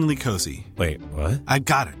disgustingly cozy? Wait, what? I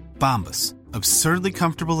got it. Bombas. Absurdly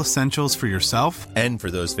comfortable essentials for yourself And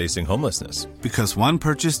for those facing homelessness. because one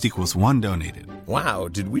purchased equals one donated. Wow,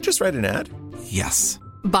 did we just write an ad? Yes.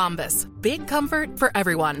 Bombas. Big comfort for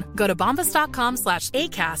everyone. Go to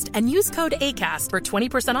bombas.com/ACAST and use code ACAST for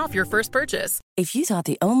 20% off your first purchase. If you thought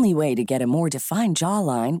the only way to get a more defined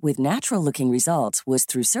jawline with natural-looking results was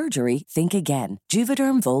through surgery, think again.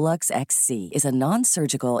 Juvederm Volux XC is a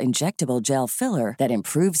non-surgical injectable gel filler that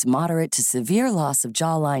improves moderate to severe loss of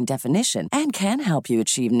jawline definition and can help you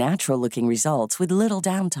achieve natural-looking results with little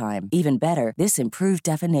downtime. Even better, this improved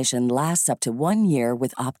definition lasts up to 1 year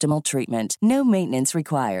with optimal treatment. No maintenance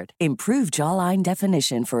required. Improve jawline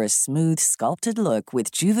definition for a smooth, sculpted look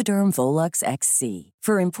with Juvederm Volux XC.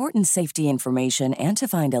 For important safety information and to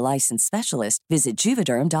find a licensed specialist, visit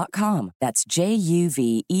Juvederm.com. That's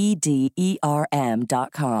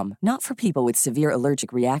JUVEDERM.com. Not for people with severe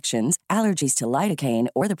allergic reactions, allergies to lidocaine,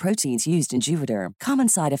 or the proteins used in Juvederm. Common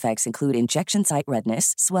side effects include injection site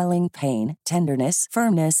redness, swelling, pain, tenderness,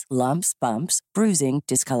 firmness, lumps, bumps, bruising,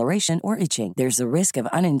 discoloration, or itching. There's a risk of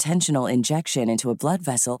unintentional injection into a blood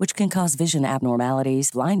vessel, which can cause vision abnormalities,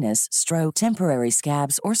 blindness, stroke, temporary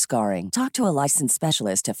scabs, or scarring. Talk to a licensed specialist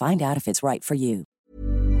to find out if it's right for you.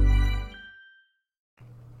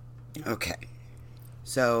 Okay.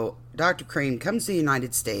 So, Dr. Cream comes to the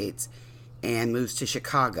United States and moves to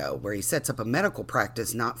Chicago, where he sets up a medical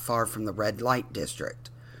practice not far from the red light district,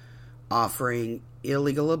 offering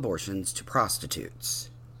illegal abortions to prostitutes.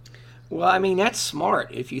 Well, I mean, that's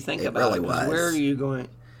smart if you think about really it. Because was. where are you going?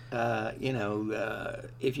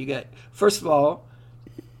 If you get, first of all,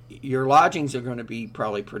 your lodgings are going to be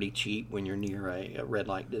probably pretty cheap when you're near a red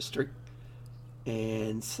light district.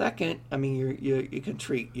 And second, I mean, you can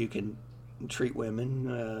treat women.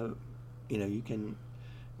 You can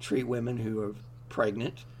treat women who are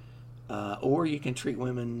pregnant, or you can treat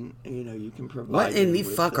women. You can provide. What in them the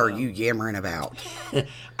with, fuck are you yammering about?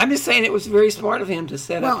 I'm just saying it was very smart of him to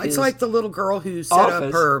set up. Well, it's his like the little girl who set up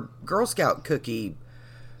office. her Girl Scout cookie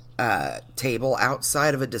table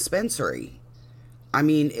outside of a dispensary. I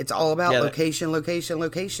mean, it's all about location.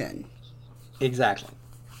 Exactly.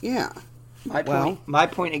 Yeah. My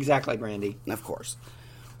point exactly, Brandy. Of course.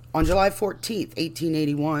 On July 14th,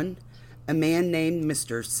 1881, a man named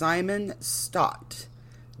Mr. Simon Stott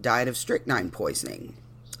died of strychnine poisoning.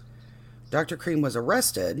 Dr. Cream was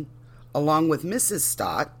arrested, along with Mrs.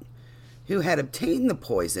 Stott, who had obtained the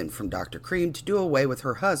poison from Dr. Cream to do away with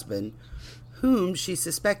her husband, whom she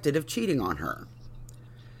suspected of cheating on her.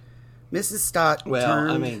 Mrs. Stott Well,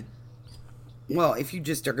 turned... I mean... Well, if you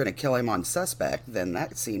just are going to kill him on suspect, then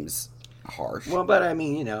that seems harsh. Well, but I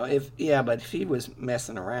mean, if he was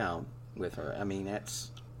messing around with her, I mean,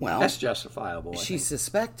 that's justifiable. She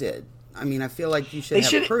suspected. I mean, I feel like you should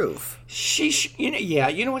have proof.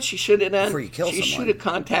 You know what she should have done? Before you kill someone. She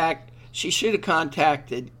should have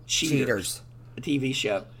contacted Cheaters, the TV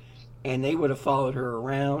show, and they would have followed her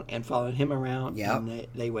around and followed him around, and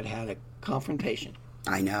they would have had a confrontation.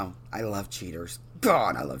 I know. I love Cheaters.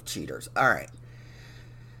 God, I love Cheaters. All right.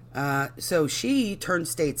 So she turned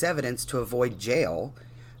state's evidence to avoid jail,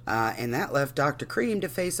 and that left Dr. Cream to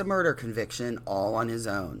face a murder conviction all on his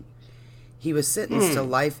own. He was sentenced to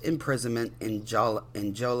life imprisonment in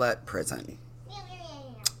Joliet Prison.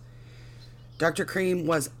 Dr. Cream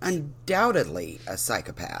was undoubtedly a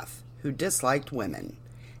psychopath who disliked women,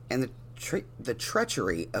 and the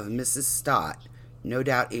treachery of Mrs. Stott no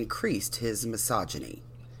doubt increased his misogyny.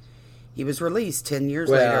 He was released 10 years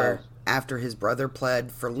later after his brother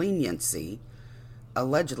pled for leniency,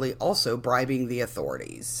 allegedly also bribing the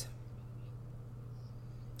authorities.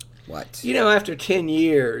 What? After 10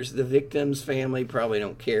 years, the victim's family probably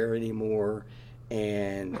don't care anymore.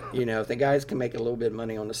 And, if the guys can make a little bit of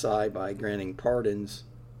money on the side by granting pardons,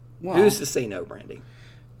 who's to say no, Brandy?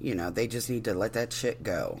 They just need to let that shit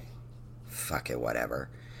go. Fuck it, whatever.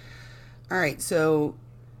 All right, so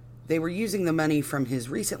they were using the money from his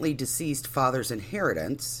recently deceased father's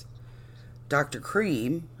inheritance. Dr.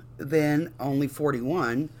 Cream, then only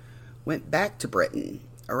 41, went back to Britain,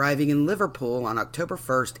 arriving in Liverpool on October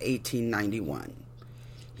 1st, 1891.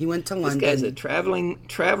 He went to London. This guy's a traveling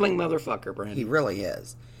motherfucker, Brandon. He really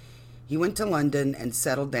is. He went to London and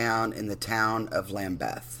settled down in the town of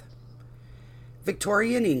Lambeth.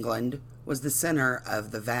 Victorian England was the center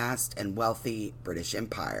of the vast and wealthy British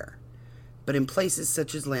Empire. But in places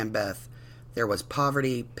such as Lambeth, there was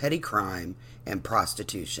poverty, petty crime, and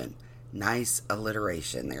prostitution. Nice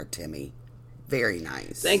alliteration there, Timmy. Very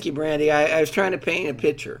nice. Thank you, Brandy. I was trying to paint a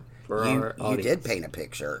picture for our audience. You did paint a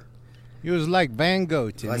picture. It was like Van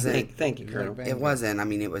Gogh, Timmy. Thank you, Colonel. It wasn't. I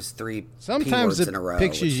mean, it was three Sometimes P words in a row.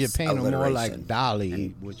 Pictures you paint are more like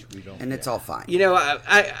Dali, which we don't. And it's all fine.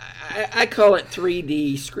 I call it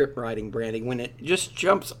 3D script writing, Brandy, when it just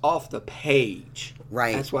jumps off the page.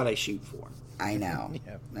 Right. That's what I shoot for. I know.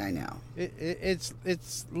 I know.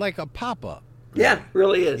 It's like a pop-up. Yeah, it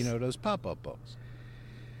really is. Those pop-up books.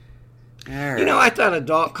 All right. I thought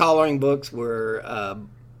adult coloring books were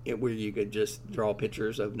where you could just draw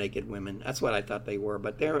pictures of naked women. That's what I thought they were,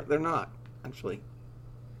 but they're not actually.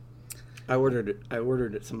 I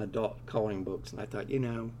ordered some adult coloring books, and I thought,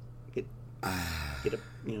 get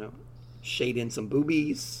a shade in some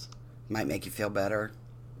boobies. Might make you feel better.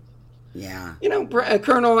 Yeah.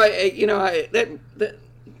 Colonel, that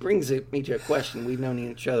brings me to a question. We've known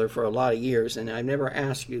each other for a lot of years, and I've never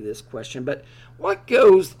asked you this question, but what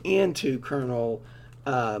goes into, Colonel,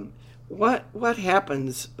 what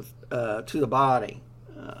happens to the body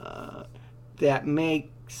that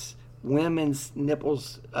makes women's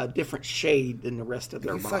nipples a different shade than the rest of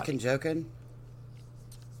their body? Are you fucking joking?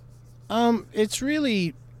 It's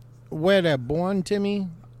really where they're born, Timmy.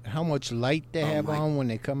 How much light they have on when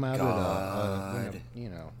they come out of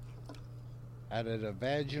out of the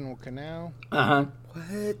vaginal canal.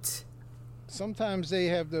 What? Sometimes they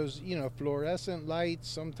have those, fluorescent lights.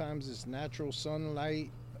 Sometimes it's natural sunlight.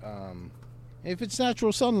 If it's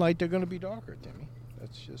natural sunlight, they're going to be darker, Timmy.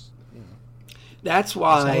 That's just, That's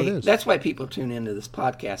why people tune into this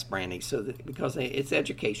podcast, Brandy, because it's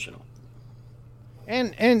educational.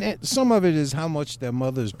 And some of it is how much their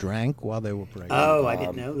mothers drank while they were pregnant. Oh, I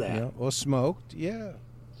didn't know that. Or smoked, yeah.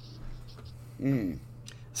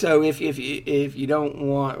 So if you don't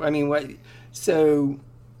want, what? So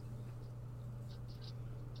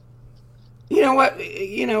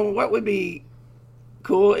what would be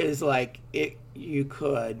cool is you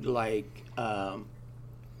could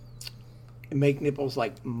make nipples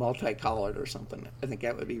multicolored or something. I think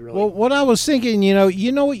that would be really. Well, what I was thinking, you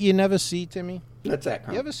know what you never see, Timmy? What's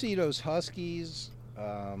that? You ever see those huskies?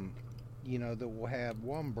 That will have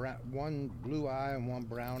one blue eye and one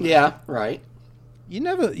brown eye. Yeah, right. You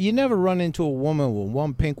never run into a woman with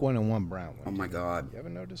one pink one and one brown one. Oh my God! You ever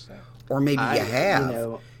notice that? Or maybe you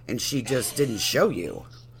have, and she just didn't show you.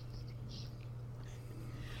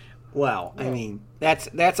 Well,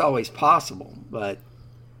 that's always possible, but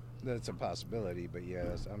that's a possibility. But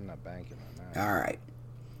I'm not banking on that. All right.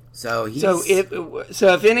 So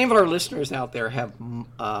if any of our listeners out there have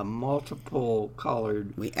multiple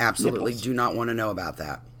colored, we absolutely nipples, do not want to know about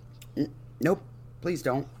that. Nope, please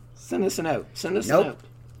don't. Send us a note. A note.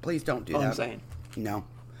 Please don't do All that. I'm saying. No.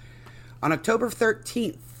 On October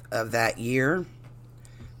 13th of that year,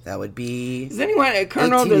 that would be Does anyone,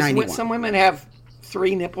 Colonel, does 1891. some women have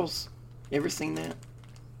 3 nipples? You ever seen that?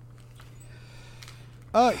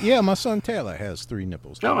 Yeah, my son Taylor has 3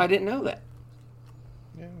 nipples. No, I didn't know that.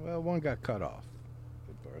 Yeah, well, one got cut off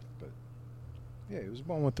at birth, but yeah, he was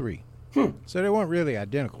born with 3. So they weren't really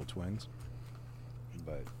identical twins,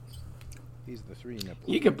 but he's the 3 nipples.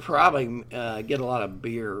 You could probably get a lot of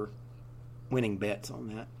beer winning bets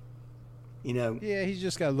on that. You know. Yeah, he's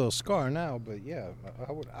just got a little scar now, but yeah,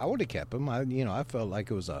 I would have kept him. I felt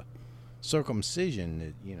like it was a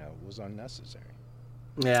circumcision that was unnecessary.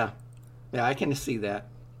 Yeah, I can see that.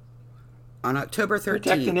 On October 13th,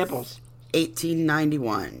 Protect the nipples.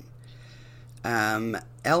 1891,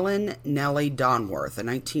 Ellen Nellie Donworth, a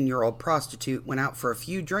 19-year-old prostitute, went out for a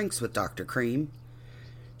few drinks with Dr. Cream.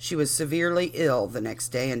 She was severely ill the next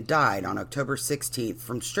day and died on October 16th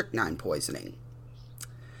from strychnine poisoning.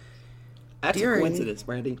 That's a coincidence,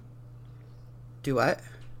 Brandy. Do what?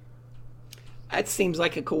 That seems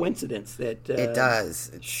like a coincidence. That it does.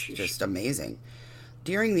 It's just amazing.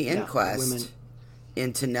 During the inquest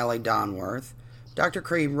into Nellie Donworth, Dr.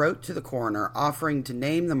 Cream wrote to the coroner offering to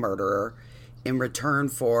name the murderer in return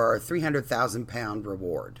for a £300,000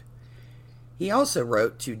 reward. He also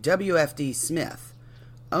wrote to W.F.D. Smith,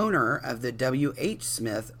 owner of the W.H.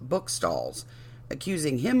 Smith bookstalls,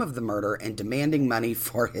 accusing him of the murder and demanding money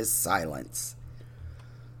for his silence.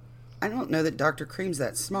 I don't know that Dr. Cream's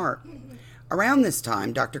that smart. Around this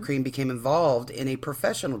time, Dr. Cream became involved in a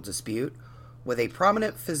professional dispute with a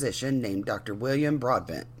prominent physician named Dr. William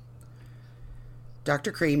Broadbent.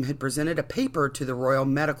 Dr. Cream had presented a paper to the Royal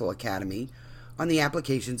Medical Academy on the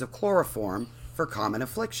applications of chloroform for common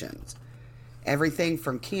afflictions, everything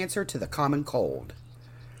from cancer to the common cold.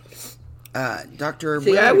 Dr.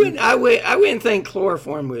 See, William, I wouldn't think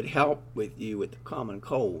chloroform would help with you with the common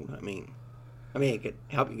cold. I mean, it could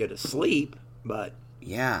help you go to sleep, but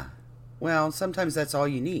yeah. Well, sometimes that's all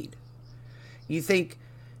you need. Do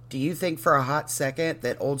you think for a hot second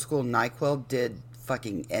that old school NyQuil did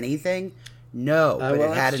fucking anything? No, but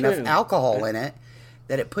it had enough alcohol in it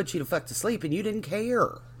that it put you to fuck to sleep and you didn't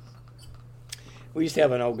care. We used to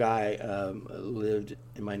have an old guy lived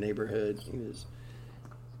in my neighborhood. He was,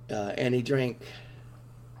 and he drank,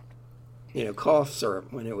 cough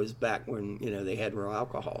syrup when it was back when they had raw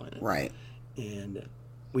alcohol in it. Right. And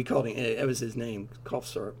we called him. That was his name, cough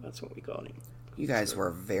syrup. That's what we called him. You guys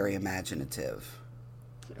were very imaginative.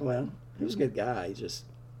 Well, he was a good guy. He just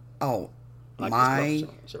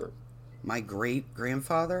my great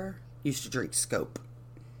grandfather used to drink Scope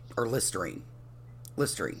or Listerine.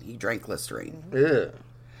 He drank Listerine. Yeah.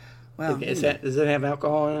 Well, does it have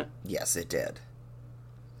alcohol in it? Yes, it did.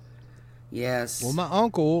 Yes. Well, my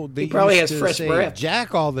uncle, he probably has fresh say breath.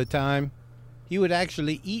 Jack all the time. He would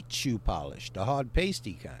actually eat shoe polish, the hard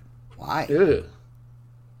pasty kind. Why? Ew. It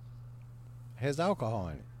has alcohol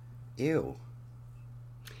in it. Ew.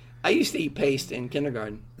 I used to eat paste in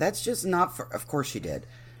kindergarten. That's just not for. Of course you did.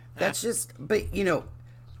 That's just. But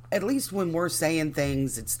at least when we're saying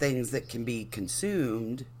things, it's things that can be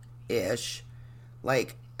consumed, ish.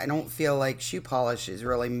 Like I don't feel like shoe polish is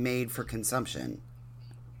really made for consumption,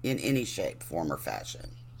 in any shape, form, or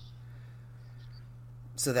fashion.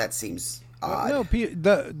 So that seems odd. No,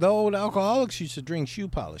 the old alcoholics used to drink shoe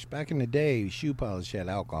polish. Back in the day, shoe polish had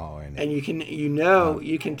alcohol in it. And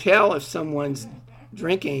you can tell if someone's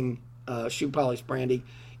drinking shoe polish brandy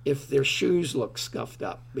if their shoes look scuffed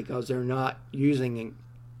up because they're not using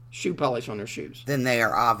shoe polish on their shoes. Then they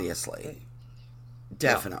are obviously,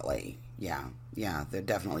 definitely, yeah, they're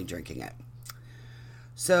definitely drinking it.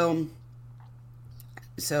 So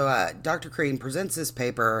Dr. Cream presents this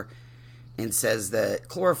paper and says that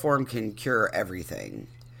chloroform can cure everything.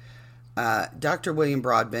 Dr. William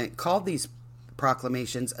Broadbent called these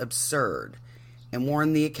proclamations absurd and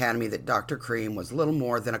warned the Academy that Dr. Cream was little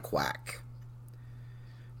more than a quack.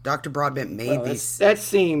 Dr. Broadbent made these... That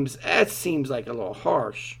seems like a little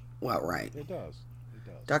harsh. Well, right. It does.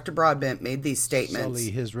 Dr. Broadbent made these statements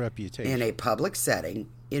Sully his reputation in a public setting,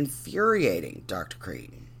 infuriating Dr.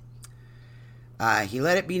 Cream. He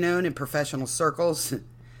let it be known in professional circles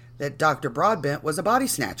that Dr. Broadbent was a body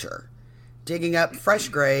snatcher, digging up fresh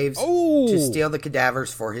graves to steal the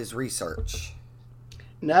cadavers for his research.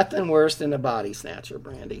 Nothing worse than a body snatcher,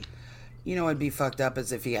 Brandy. It'd be fucked up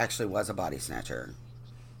as if he actually was a body snatcher.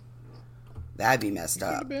 That'd be messed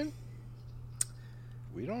up. Been.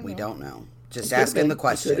 We don't know. Just asking the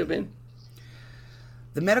question. Could have been.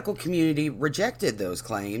 The medical community rejected those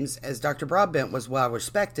claims as Dr. Broadbent was well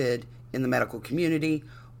respected in the medical community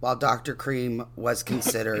while Dr. Cream was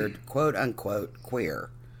considered quote unquote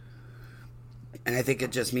queer. And I think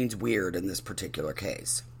it just means weird in this particular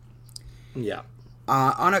case. Yeah.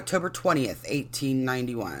 On October 20th,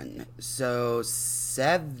 1891, so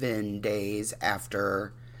 7 days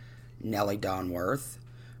after Nellie Donworth,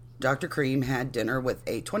 Dr. Cream had dinner with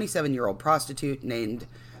a 27-year-old prostitute named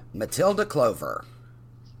Matilda Clover.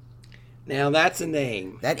 Now that's a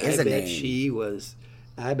name. That is a name.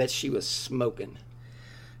 I bet she was smoking.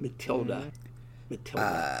 Matilda.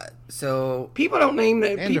 So people don't name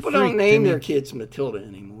their kids Matilda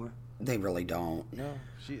anymore. They really don't. No,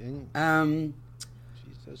 she's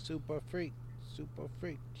a super freak.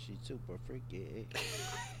 She's super freaky.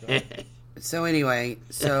 So anyway,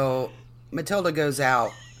 Matilda goes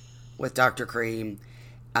out with Dr. Cream,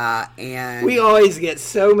 and we always get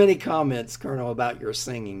so many comments, Colonel, about your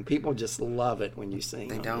singing. People just love it when you sing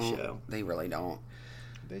the show. They really don't.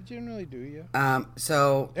 They generally do, yeah.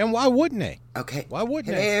 And why wouldn't they? Okay. Why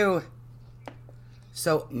wouldn't they?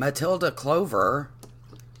 So Matilda Clover,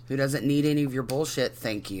 who doesn't need any of your bullshit,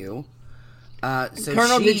 thank you. So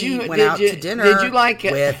Colonel, she went out to dinner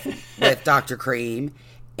with Dr. Cream,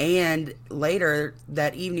 and later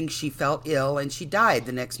that evening she felt ill and she died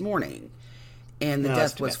the next morning. And the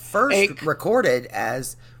death was first recorded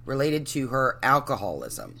as related to her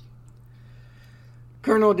alcoholism.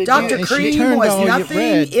 Colonel, Dr. Cream was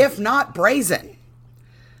nothing if not brazen.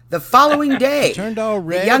 The following day,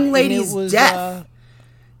 the young lady's death,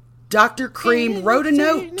 Dr. Cream wrote a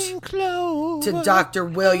note to Dr.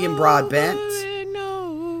 William Broadbent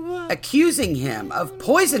accusing him of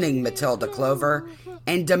poisoning Matilda Clover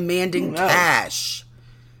and demanding cash.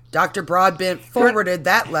 Dr. Broadbent forwarded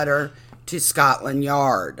that letter to Scotland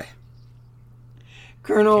Yard.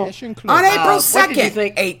 Colonel, on April 2nd,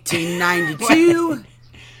 1892.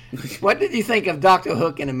 What did you think of Dr.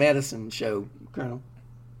 Hook and a medicine show, Colonel?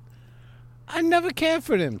 I never cared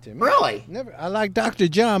for them, Timmy. Really? Never. I like Dr.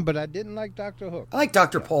 John, but I didn't like Dr. Hook. I like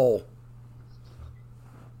Dr. Pole.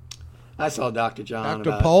 I saw Dr. John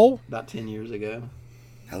about 10 years ago.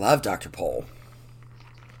 I love Dr. Pole.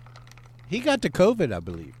 He got the COVID, I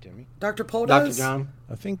believe, Timmy. Dr. Pole does? Dr. John?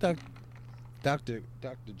 I think Dr. John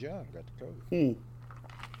got the COVID.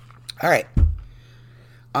 All right.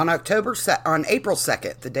 On April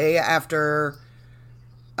 2nd, the day after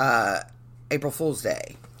April Fool's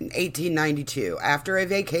Day, in 1892, after a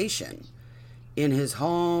vacation in his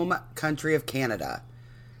home country of Canada,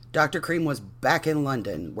 Dr. Cream was back in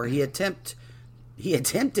London, where he attempted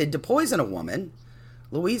to poison a woman,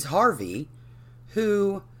 Louise Harvey,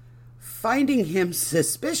 who, finding him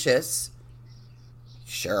suspicious,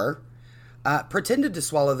 pretended to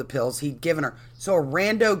swallow the pills he'd given her. So a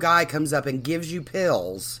rando guy comes up and gives you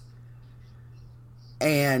pills,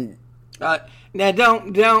 and now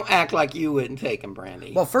don't act like you wouldn't take them,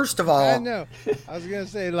 Brandy. Well, first of all, I know. I was gonna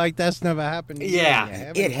say that's never happened to you.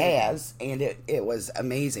 Yeah, it has, and it was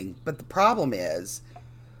amazing. But the problem is,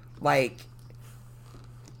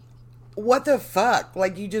 what the fuck?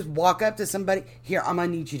 You just walk up to somebody. Here, I'm gonna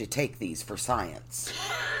need you to take these for science.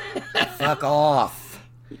 Fuck off.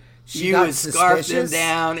 You would scarf them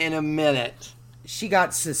down in a minute. She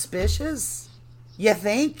got suspicious? You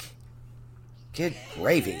think? Good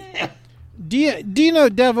gravy. Do you know,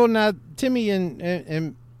 Devil? Now, Timmy,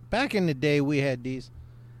 and back in the day, we had these,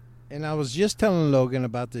 and I was just telling Logan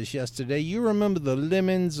about this yesterday. You remember the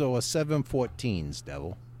lemons or 714s,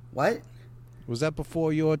 Devil? What? Was that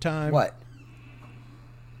before your time? What?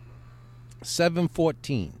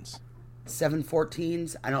 714s.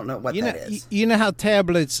 714s? I don't know what that is. You know how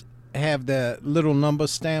tablets have the little number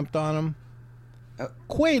stamped on them?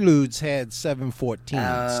 Quaaludes had 714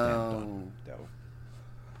 stamped on them.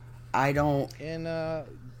 I don't. And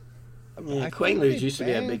Quaaludes used to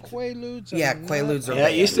be a big. Quaaludes. Yeah, Quaaludes are. Yeah,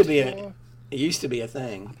 it used to be a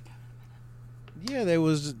thing. Yeah, there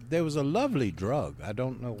was a lovely drug. I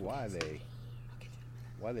don't know why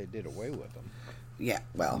they did away with them. Yeah,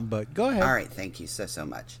 well. But go ahead. All right, thank you so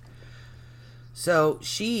much. So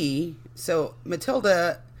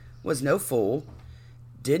Matilda was no fool,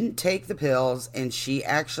 didn't take the pills, and she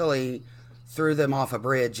actually threw them off a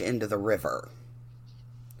bridge into the river.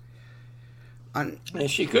 And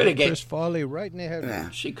she could have Chris Farley right in the head. Yeah.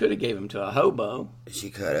 She could have gave him to a hobo.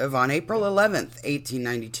 She could have. On April 11th,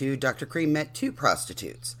 1892, Dr. Cream met two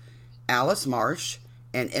prostitutes, Alice Marsh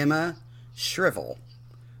and Emma Shrivel.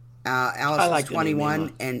 Alice was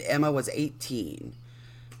 21 and Emma was 18.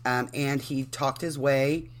 And he talked his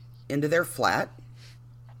way into their flat,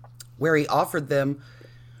 where he offered them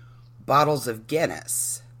bottles of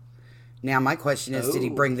Guinness. Now, my question is, did he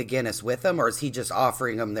bring the Guinness with him, or is he just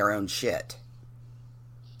offering them their own shit?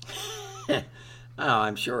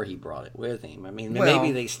 I'm sure he brought it with him. I mean,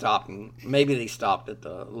 maybe they stopped at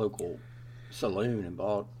the local saloon and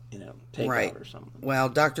bought, takeout or something. Well,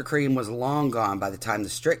 Dr. Cream was long gone by the time the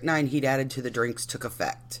strychnine he'd added to the drinks took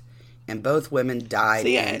effect, and both women died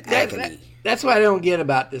in agony. That's what I don't get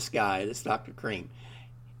about this guy, this Dr. Cream.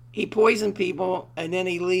 He poisoned people, and then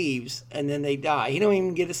he leaves, and then they die. He don't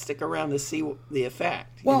even get to stick around to see the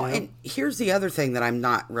effect. Well, and here's the other thing that I'm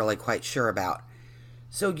not really quite sure about.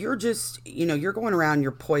 So you're just, you're going around,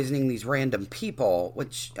 you're poisoning these random people,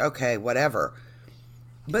 which, okay, whatever.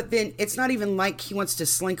 But then it's not even like he wants to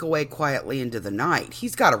slink away quietly into the night.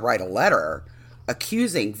 He's got to write a letter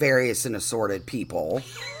accusing various and assorted people.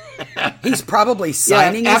 He's probably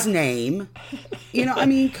signing his name.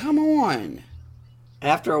 Come on.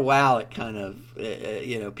 After a while, it kind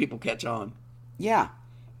of, people catch on. Yeah.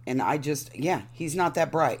 And he's not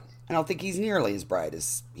that bright. I don't think he's nearly as bright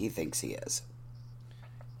as he thinks he is.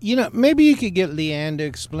 Maybe you could get Leanne to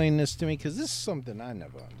explain this to me, because this is something I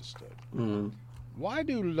never understood. Mm-hmm. Why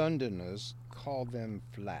do Londoners call them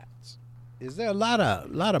flats? Is there a lot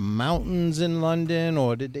of mountains in London,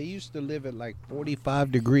 or did they used to live at like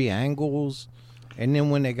 45-degree angles, and then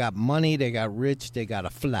when they got money, they got rich, they got a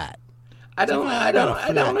flat? I don't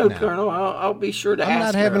know, now. Colonel. I'll be sure to ask. I'm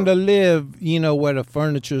not having to live, where the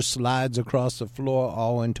furniture slides across the floor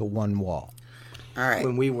all into one wall. All right.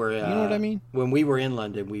 When we were, you know what I mean? When we were in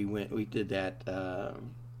London, we did that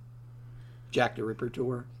Jack the Ripper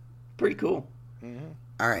tour. Pretty cool. Mm-hmm.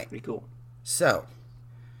 All right. Pretty cool. So,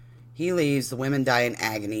 he leaves. The women die in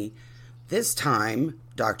agony. This time,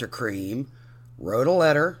 Dr. Cream wrote a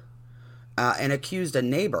letter and accused a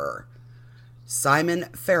neighbor, Simon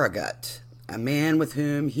Farragut, a man with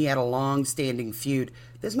whom he had a long-standing feud.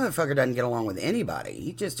 This motherfucker doesn't get along with anybody.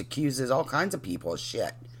 He just accuses all kinds of people of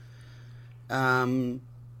shit.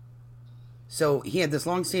 So he had this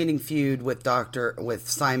long-standing feud with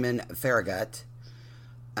Simon Farragut,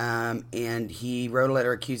 and he wrote a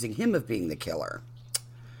letter accusing him of being the killer.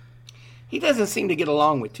 He doesn't seem to get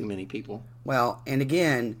along with too many people. Well, and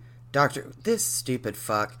again, this stupid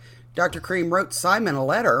fuck, Dr. Cream wrote Simon a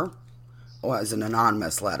letter. Well, it was an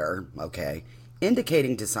anonymous letter, okay,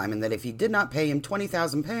 indicating to Simon that if he did not pay him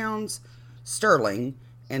 £20,000 sterling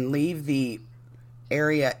and leave the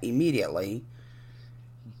area immediately,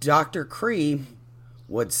 Dr. Cream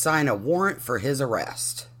would sign a warrant for his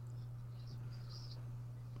arrest.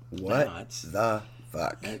 What the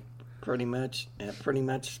fuck? Pretty much.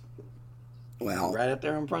 Well, right up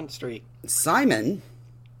there on Front Street. Simon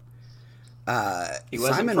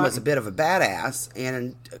was a bit of a badass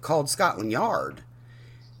and called Scotland Yard.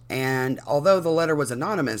 And although the letter was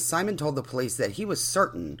anonymous, Simon told the police that he was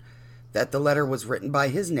certain that the letter was written by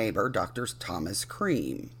his neighbor, Dr. Thomas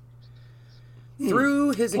Cream.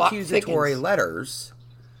 Through his accusatory letters,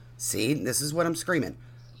 see, this is what I'm screaming.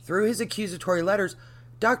 Through his accusatory letters,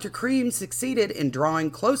 Dr. Cream succeeded in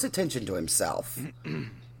drawing close attention to himself.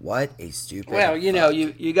 What a stupid Well,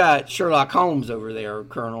 you got Sherlock Holmes over there,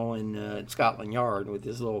 Colonel, in Scotland Yard with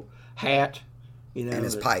his little hat, and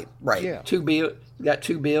his pipe, right? Yeah. Got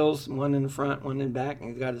two bills, one in the front, one in the back, and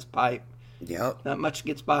he's got his pipe. Yep. Not much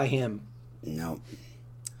gets by him. No.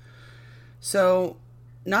 So,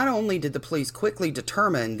 not only did the police quickly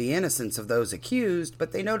determine the innocence of those accused,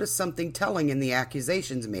 but they noticed something telling in the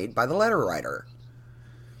accusations made by the letter writer.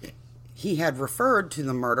 He had referred to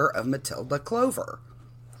the murder of Matilda Clover.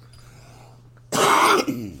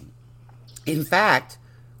 In fact,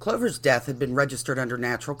 Clover's death had been registered under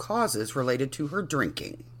natural causes related to her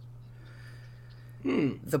drinking.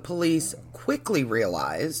 The police quickly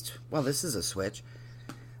realized, well, this is a switch,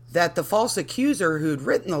 that the false accuser who'd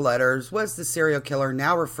written the letters was the serial killer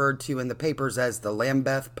now referred to in the papers as the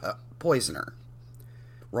Lambeth Poisoner.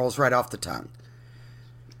 Rolls right off the tongue.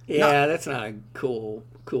 Yeah, that's not a cool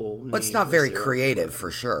name. It's not very creative,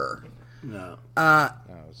 for sure. No.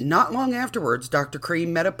 Not long afterwards, Dr.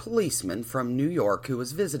 Cream met a policeman from New York who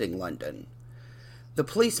was visiting London. The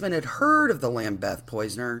policeman had heard of the Lambeth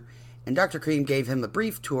Poisoner, and Dr. Cream gave him a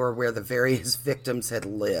brief tour where the various victims had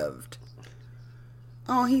lived.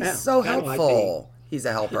 Oh, he's so helpful. He's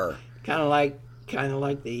a helper. Kind of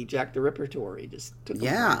like the Jack the Ripper tour. He just took him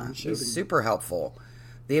and showed he's him. super helpful.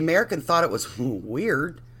 The American thought it was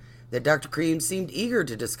weird that Dr. Cream seemed eager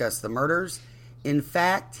to discuss the murders. In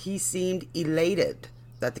fact, he seemed elated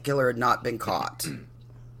that the killer had not been caught.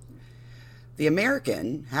 The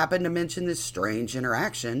American happened to mention this strange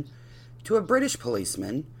interaction to a British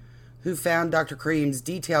policeman who found Dr. Cream's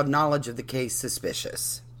detailed knowledge of the case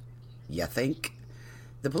suspicious. You think?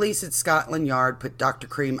 The police at Scotland Yard put Dr.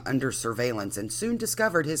 Cream under surveillance and soon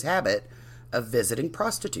discovered his habit of visiting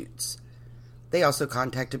prostitutes. They also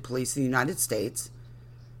contacted police in the United States.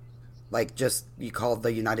 You called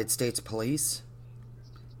the United States police.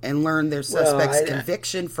 and learned their suspect's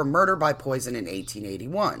conviction for murder by poison in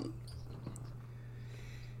 1881.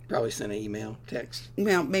 Probably sent an email, text.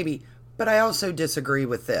 Well, maybe. But I also disagree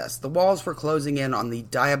with this. The walls were closing in on the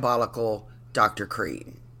diabolical Dr.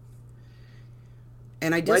 Cream.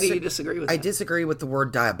 And Why do you disagree with that? I disagree with the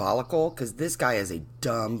word diabolical because this guy is a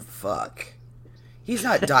dumb fuck. He's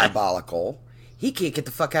not diabolical. He can't get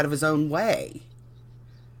the fuck out of his own way.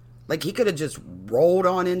 Like, he could have just rolled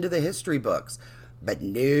on into the history books. But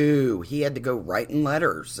no, he had to go writing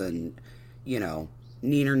letters and,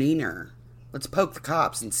 neener. Let's poke the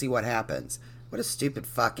cops and see what happens. What a stupid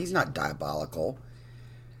fuck. He's not diabolical.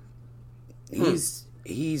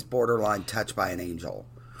 He's borderline touched by an angel.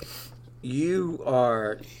 You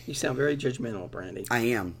sound very judgmental, Brandy.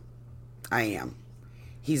 I am.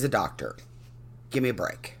 He's a doctor. Give me a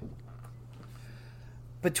break.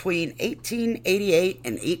 Between 1888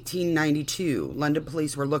 and 1892, London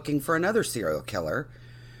police were looking for another serial killer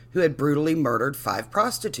who had brutally murdered 5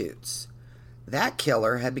 prostitutes. That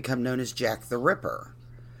killer had become known as Jack the Ripper.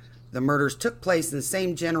 The murders took place in the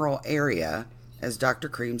same general area as Dr.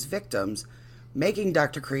 Cream's victims, making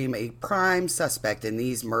Dr. Cream a prime suspect in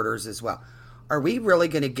these murders as well. Are we really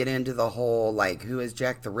going to get into the whole, who is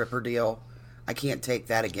Jack the Ripper deal? I can't take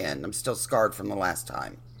that again. I'm still scarred from the last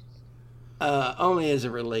time. Only as it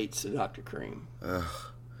relates to Dr. Cream. Ugh.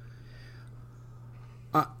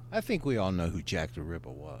 I think we all know who Jack the Ripper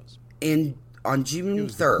was. On June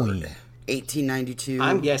 3rd, 1892...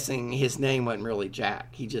 I'm guessing his name wasn't really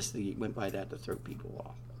Jack. He went by that to throw people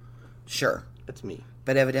off. Sure. That's me.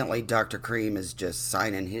 But evidently Dr. Cream is just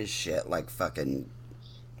signing his shit like fucking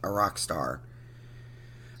a rock star.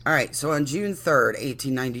 Alright, so on June 3rd,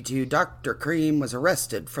 1892, Dr. Cream was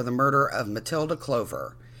arrested for the murder of Matilda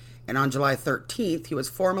Clover. And on July 13th, he was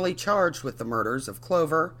formally charged with the murders of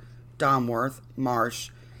Clover, Domworth,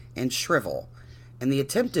 Marsh, and Shrivel, and the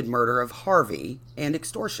attempted murder of Harvey and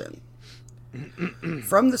extortion.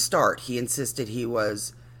 From the start, he insisted he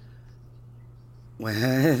was... What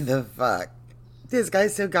the fuck? This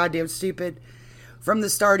guy's so goddamn stupid. From the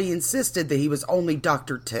start, he insisted that he was only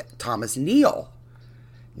Dr. Thomas Neal,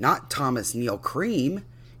 not Thomas Neal Cream,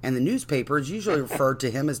 and the newspapers usually referred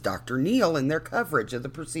to him as Dr. Neal in their coverage of the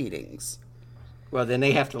proceedings. Well, then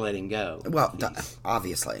they have to let him go. Well,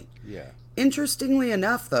 obviously. Yeah. Interestingly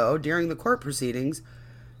enough, though, during the court proceedings,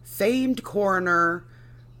 famed coroner...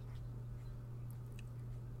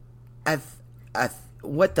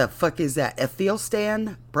 what the fuck is that?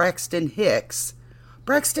 Athelstan Braxton Hicks.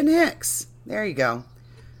 Braxton Hicks. There you go.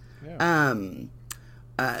 Yeah.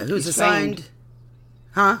 Who's assigned... Famed.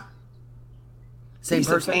 Huh? Same he's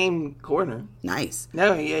person? a famed coroner. Nice.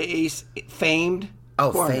 No, he's famed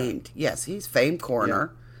coroner. Famed. Yes, he's famed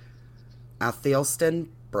coroner. Yeah. Athelstan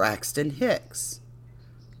Braxton Hicks.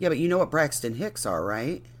 Yeah, but you know what Braxton Hicks are,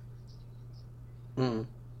 right?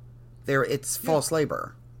 It's false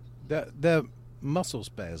labor. The muscle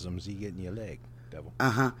spasms you get in your leg, devil.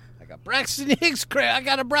 Uh-huh. I got Braxton Hicks crap. I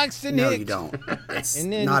got a Braxton Hicks. No, you don't. It's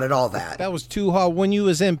not at all that. That was too hard. When you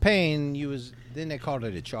was in pain, then they called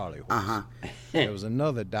it a Charlie horse. Uh-huh. There was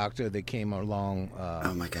another doctor that came along.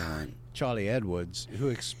 Oh, my God. Charlie Edwards, who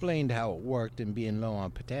explained how it worked in being low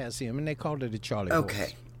on potassium, and they called it a Charlie horse.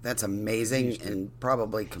 Okay. That's amazing and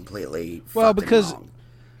probably completely wrong.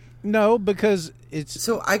 No, because it's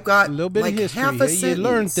so I got a little bit of history half a here. You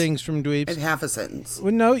learn things from dweebs. And half a sentence.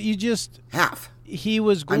 Well, no, you just... Half. He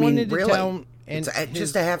was going into town, and it's just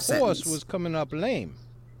his a half horse sentence. was coming up lame.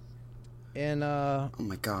 And, oh,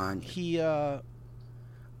 my God. He, I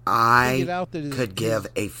out that could give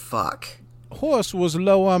a fuck. Horse was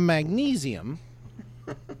low on magnesium,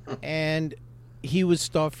 and he would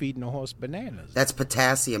start feeding the horse bananas. That's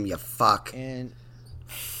potassium, you fuck. And...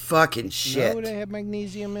 fucking shit. No, they have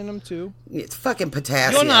magnesium in them too. It's fucking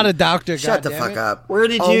potassium. You're not a doctor. Shut the fuck up. Where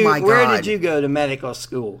did you go to medical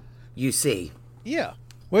school? UC. Yeah.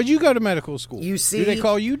 Where'd you go to medical school? UC. Do they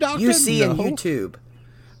call you doctor? UC and YouTube.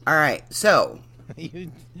 All right. So.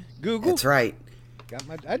 Google. That's right.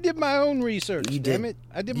 I did my own research. You damn did. it.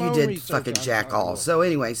 I did my own research. research. You did fucking jack all. So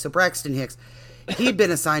anyway, Braxton Hicks, he'd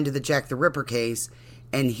been assigned to the Jack the Ripper case,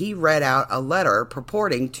 and he read out a letter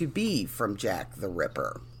purporting to be from Jack the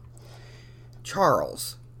Ripper.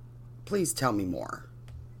 Charles, please tell me more.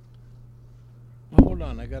 Hold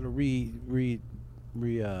on, I gotta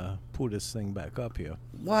pull this thing back up here.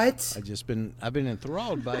 What? I've been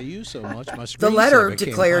enthralled by you so much. My the letter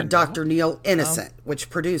declared Dr. Neal innocent,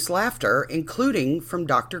 which produced laughter, including from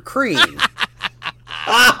Dr. Cream.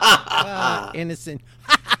 Innocent.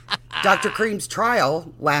 Dr. Cream's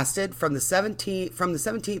trial lasted from the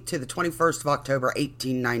 17th to the 21st of October,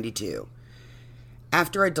 1892.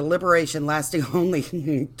 after a deliberation lasting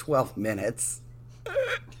only 12 minutes.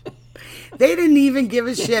 They didn't even give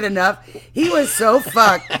a shit enough. He was so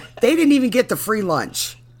fucked. They didn't even get the free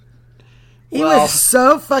lunch. He was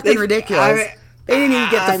so fucking ridiculous. They didn't even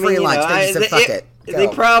get the free lunch. They just said, fuck it. Go.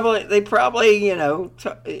 They probably,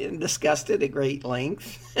 discussed it at great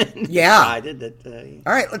length. Yeah. Decided that,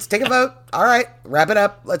 All right, let's take a vote. All right, wrap it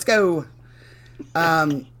up. Let's go.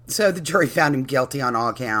 So the jury found him guilty on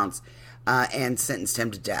all counts and sentenced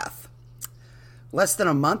him to death. Less than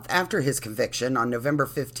a month after his conviction, on November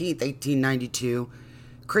 15th, 1892,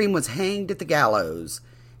 Cream was hanged at the gallows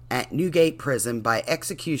at Newgate Prison by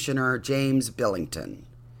executioner James Billington.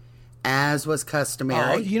 As was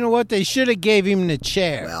customary. Oh, you know what? They should have gave him the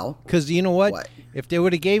chair. Well, because you know what? If they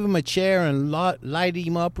would have gave him a chair and light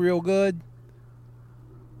him up real good,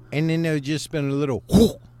 and then there would just been a little,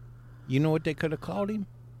 whoo, you know what they could have called him?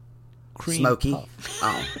 Cream Smoky. Puff.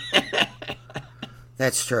 Oh,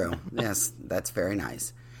 that's true. Yes, that's very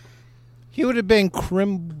nice. He would have been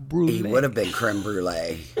creme brulee. He would have been creme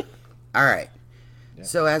brulee. All right. Yeah.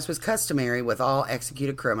 So, as was customary with all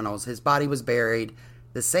executed criminals, his body was buried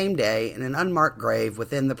the same day in an unmarked grave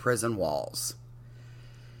within the prison walls.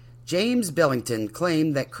 James Billington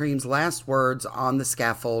claimed that Cream's last words on the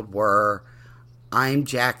scaffold were, "I'm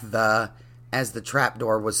Jack the," as the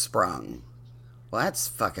trapdoor was sprung. Well, that's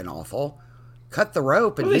fucking awful. Cut the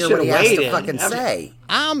rope and hear what he has to fucking say.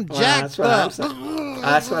 I'm Jack the.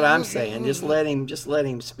 That's what I'm saying. Just let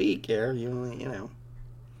him speak here. You know.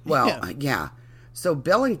 Well, yeah. So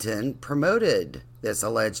Billington promoted this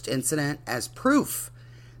alleged incident as proof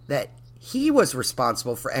that he was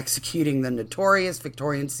responsible for executing the notorious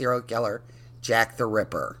Victorian serial killer, Jack the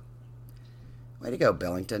Ripper. Way to go,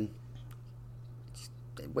 Billington.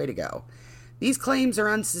 Way to go. These claims are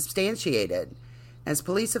unsubstantiated, as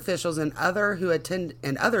police officials and others who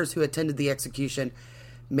attended the execution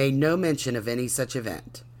made no mention of any such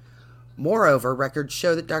event. Moreover, records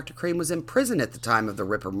show that Dr. Cream was in prison at the time of the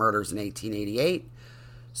Ripper murders in 1888,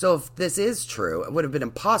 so if this is true, it would have been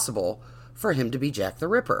impossible for him to be Jack the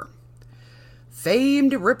Ripper.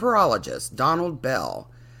 Famed Ripperologist Donald Bell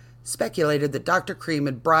speculated that Dr. Cream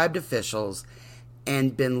had bribed officials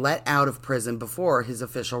and been let out of prison before his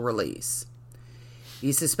official release.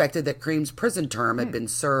 He suspected that Cream's prison term had been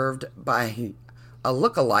served by a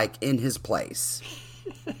look-alike in his place.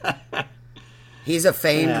 He's a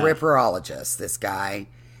famed Ripperologist, this guy,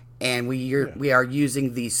 and we are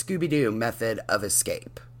using the Scooby-Doo method of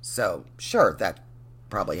escape. So, sure, that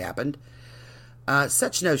probably happened.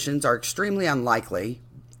 Such notions are extremely unlikely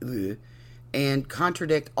and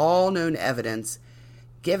contradict all known evidence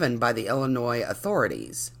given by the Illinois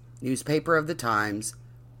authorities. Newspaper of the Times.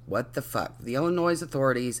 What the fuck? The Illinois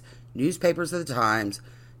authorities, newspapers of the Times,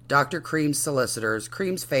 Dr. Cream's solicitors,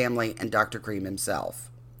 Cream's family, and Dr. Cream himself.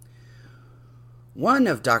 One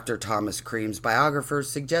of Dr. Thomas Cream's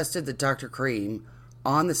biographers suggested that Dr. Cream,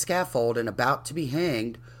 on the scaffold and about to be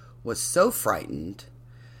hanged, was so frightened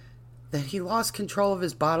that he lost control of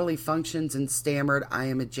his bodily functions and stammered, "I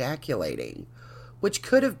am ejaculating," which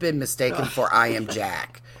could have been mistaken for "I am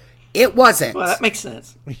Jack." It wasn't. Well, that makes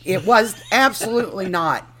sense. It was absolutely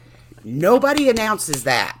not. Nobody announces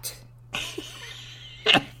that.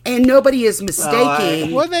 And nobody is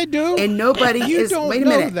mistaking. Well, they do. And nobody you is. Don't wait a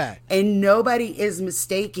know minute. That. And nobody is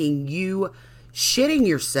mistaking you shitting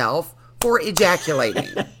yourself for ejaculating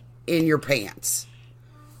in your pants.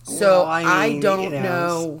 So well, I don't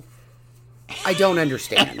know. I don't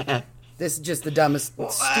understand. This is just the dumbest, stupid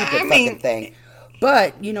fucking thing.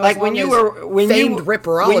 But like as long as famed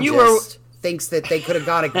Ripperologist thinks that they could have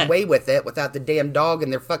got away with it without the damn dog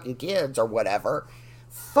and their fucking kids or whatever.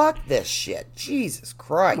 Fuck this shit. Jesus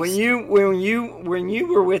Christ. When you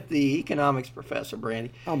were with the economics professor,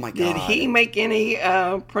 Brandy. Oh my God. Did he make any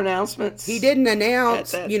pronouncements? He didn't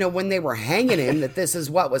announce, when they were hanging him that this is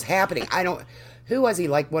what was happening. Who was he?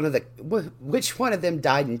 Like which one of them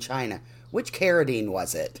died in China? Which Carradine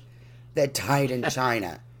was it that died in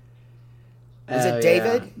China? Was it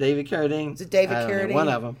David? Yeah. David Carradine. Was it David Carradine? One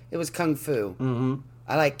of them. It was Kung Fu. Mm-hmm.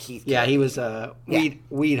 I like Keith. Yeah, Carradine. he was a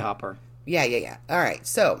weed hopper. Yeah. All right,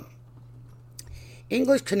 so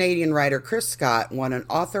English-Canadian writer Chris Scott won an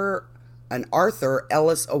Arthur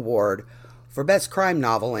Ellis Award for Best Crime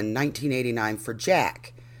Novel in 1989 for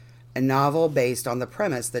Jack, a novel based on the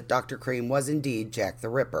premise that Dr. Cream was indeed Jack the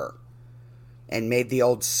Ripper, and made the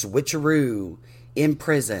old switcheroo in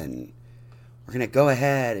prison. We're going to go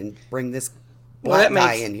ahead and bring this black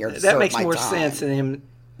guy in here to that makes my more time. sense than him.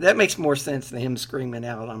 That makes more sense than him screaming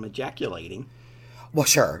out, "I'm ejaculating." Well,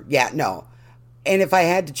 sure. Yeah, no. And if I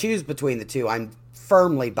had to choose between the two, I'm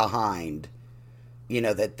firmly behind,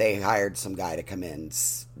 that they hired some guy to come in,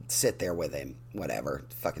 sit there with him. Whatever.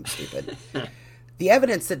 Fucking stupid. The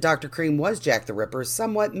evidence that Dr. Cream was Jack the Ripper is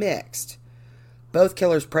somewhat mixed. Both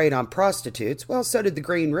killers preyed on prostitutes. Well, so did the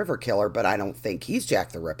Green River Killer, but I don't think he's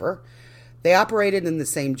Jack the Ripper. They operated in the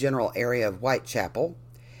same general area of Whitechapel,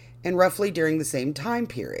 and roughly during the same time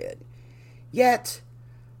period. Yet,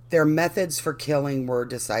 their methods for killing were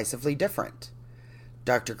decisively different.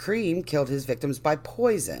 Dr. Cream killed his victims by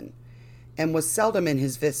poison, and was seldom in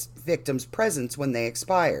his victims' presence when they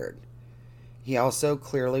expired. He also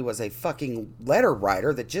clearly was a fucking letter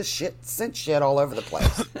writer that just sent shit all over the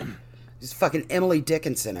place. He's fucking Emily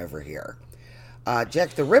Dickinson over here.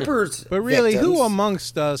 Jack the Ripper's But really, victims, who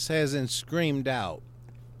amongst us hasn't screamed out,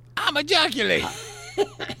 "I'm ejaculate"?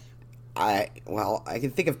 I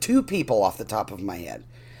can think of 2 people off the top of my head.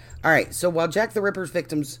 All right, so while Jack the Ripper's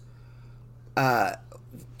victims were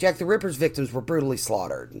brutally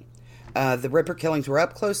slaughtered. The Ripper killings were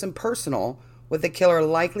up close and personal, with the killer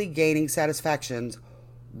likely gaining satisfactions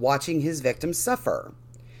watching his victims suffer.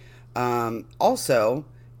 Also,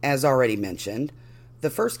 as already mentioned, the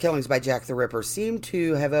first killings by Jack the Ripper seem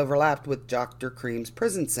to have overlapped with Dr. Cream's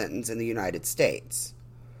prison sentence in the United States.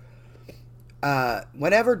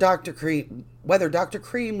 Whether Dr. Cream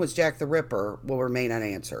was Jack the Ripper will remain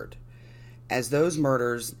unanswered, as those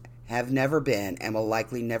murders have never been and will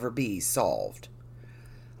likely never be solved.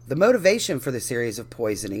 The motivation for the series of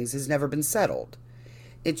poisonings has never been settled.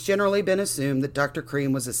 It's generally been assumed that Dr.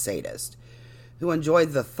 Cream was a sadist who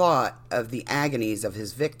enjoyed the thought of the agonies of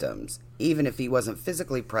his victims, even if he wasn't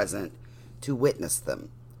physically present to witness them.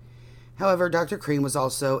 However, Dr. Cream was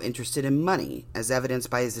also interested in money, as evidenced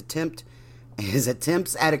by his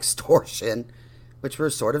attempts at extortion, which were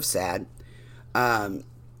sort of sad,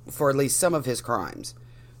 for at least some of his crimes.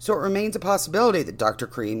 So it remains a possibility that Dr.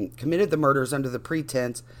 Cream committed the murders under the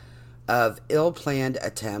pretense of ill-planned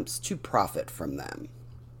attempts to profit from them.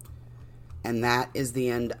 And that is the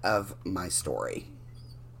end of my story.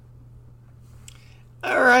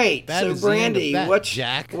 All right, That so is the end of Brandy, that,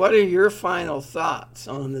 Jack. what are your final thoughts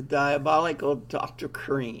on the diabolical Dr.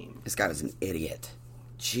 Cream? This guy was an idiot.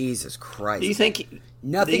 Jesus Christ. Do you think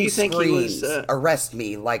Nothing screams, he was, arrest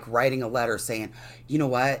me like writing a letter saying, you know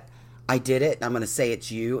what? I did it, and I'm going to say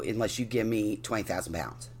it's you unless you give me 20,000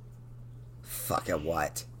 pounds. Fuck it,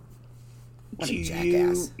 what? What a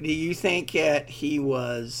jackass. Do you think that he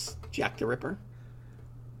was Jack the Ripper?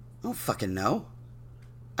 I don't fucking know.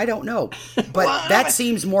 I don't know. But that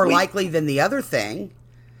seems more likely than the other thing.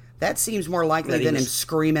 That seems more likely than him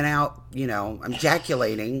screaming out, I'm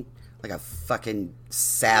ejaculating like a fucking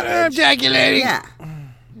savage. I'm ejaculating. Yeah.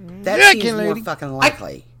 That seems more fucking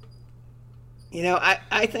likely.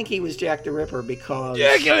 I think he was Jack the Ripper because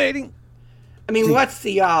Ejaculating. I mean, what's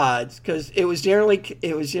the odds? Because it was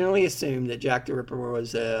generally assumed that Jack the Ripper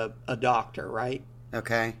was a doctor, right?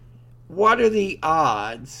 Okay. What are the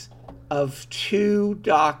odds of 2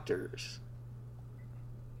 doctors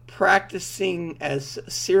practicing as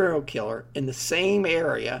a serial killer in the same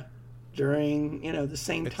area during the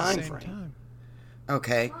same time frame?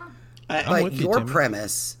 Okay. But your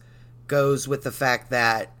premise goes with the fact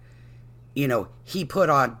that he put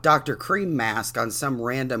on Dr. Cream mask on some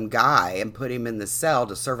random guy and put him in the cell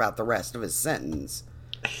to serve out the rest of his sentence.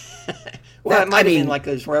 Well, it might have been like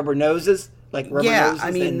those rubber noses. Like rubber noses.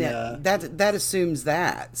 I mean, that assumes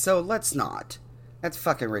that. So let's not. That's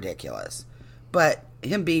fucking ridiculous. But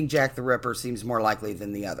him being Jack the Ripper seems more likely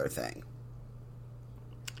than the other thing.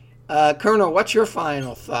 Colonel, what's your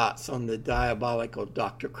final thoughts on the diabolical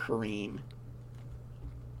Dr. Cream?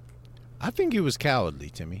 I think he was cowardly,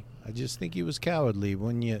 Timmy. I just think he was cowardly.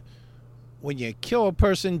 When you kill a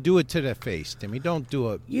person, do it to their face, Timmy. Don't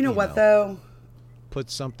do it. You know what, though? Put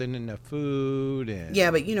something in their food and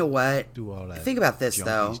but you know what? Do all that. Think about this,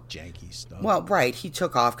 though. Janky stuff. Well, right. He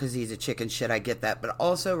took off because he's a chicken shit. I get that. But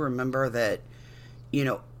also remember that,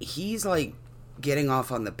 he's like getting off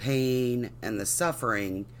on the pain and the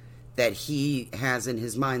suffering that he has in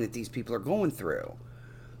his mind that these people are going through.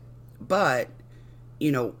 But,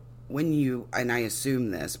 when you, and I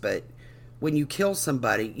assume this, but when you kill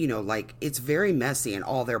somebody, it's very messy and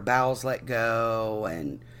all their bowels let go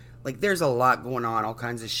and there's a lot going on, all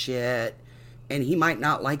kinds of shit, and he might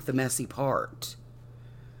not like the messy part.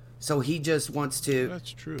 So he just wants to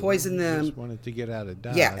poison them. He just wanted to get out of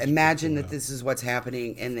Dodge. Yeah, imagine that this is what's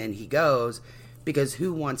happening, and then he goes, because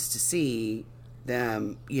who wants to see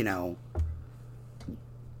them,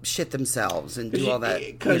 shit themselves and do all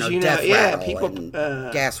that, death rattle people, and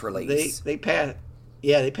gas release. They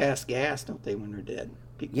pass gas, don't they, when they're dead?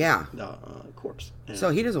 People, corpse. Yeah. So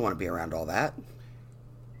he doesn't want to be around all that.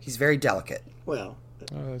 He's very delicate. Well,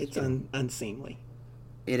 it's unseemly.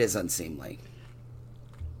 It is unseemly.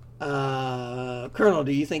 Colonel,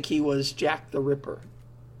 do you think he was Jack the Ripper?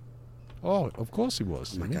 Oh, of course he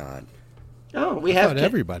was. Oh my God. Oh, we I have thought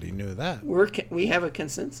everybody knew that. We have a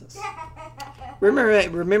consensus.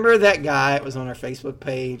 Remember that guy that was on our Facebook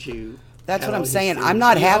page who? That's what I'm his saying. theories? I'm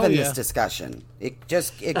not Oh, having yeah. this discussion. It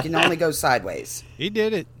can only go sideways. He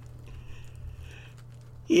did it.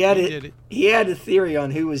 He had He it. did it. He had a theory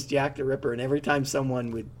on who was Jack the Ripper, and every time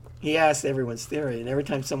someone would, he asked everyone's theory, and every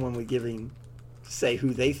time someone would give him, say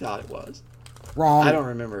who they thought it was. Wrong. I don't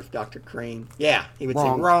remember if Dr. Crane. Yeah, he would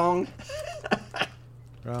Wrong. say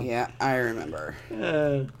wrong. Yeah, I remember.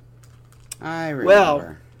 I remember.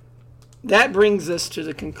 Well, that brings us to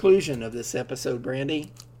the conclusion of this episode,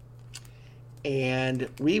 Brandy. And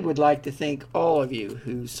we would like to thank all of you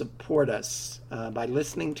who support us by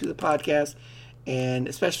listening to the podcast, and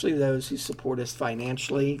especially those who support us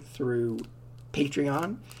financially through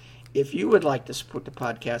Patreon. If you would like to support the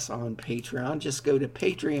podcast on Patreon, just go to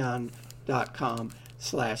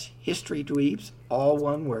patreon.com/historydweebs, all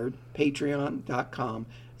one word,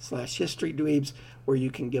 patreon.com/historydweebs, where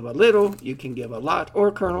you can give a little, you can give a lot,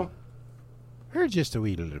 or Colonel. Or just a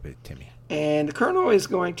wee little bit, Timmy. And the Colonel is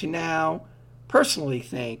going to now personally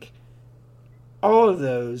thank all of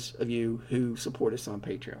those of you who support us on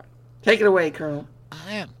Patreon. Take it away, Colonel.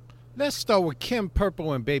 I am. Let's start with Kim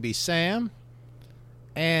Purple and Baby Sam.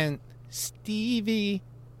 And Stevie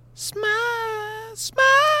Smiles.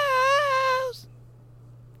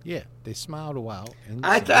 Yeah, they smiled a while. And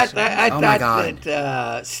I thought my God.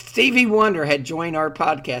 that Stevie Wonder had joined our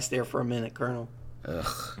podcast there for a minute, Colonel.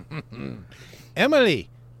 Emily,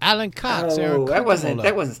 Alan Cox, Aaron that wasn't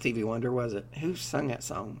Kukumola. Stevie Wonder, was it? Who sung that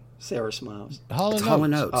song? Sarah Smiles. Hall It's and Hall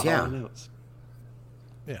and Oates. Oates, yeah. Hall and Oates.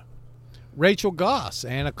 Yeah. Rachel Goss,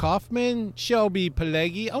 Anna Kaufman, Shelby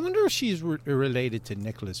Pileggi. I wonder if she's related to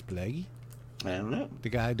Nicholas Pileggi, I don't know. the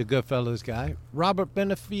Goodfellas guy. Robert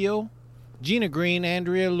Benefiel, Gina Green,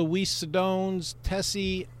 Andrea, Louise Sedones,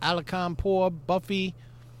 Tessie, Alacon Poor, Buffy,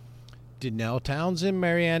 Danelle Townsend,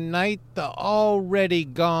 Marianne Knight, the Already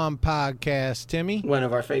Gone podcast, Timmy. One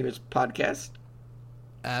of our favorite podcasts.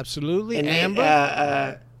 Absolutely. And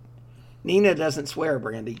Amber. Nina doesn't swear,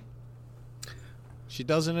 Brandy. She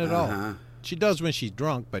doesn't at all. She does when she's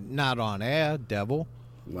drunk, but not on air, devil.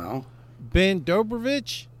 Well, Ben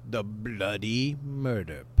Dobrovich, the Bloody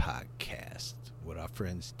Murder podcast with our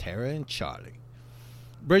friends Tara and Charlie.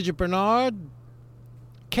 Bridget Bernard,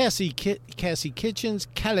 Cassie Kitchens,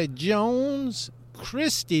 Callie Jones,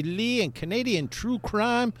 Christy Lee, and Canadian True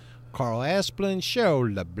Crime, Carl Asplin,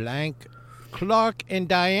 Cheryl LeBlanc, Clark, and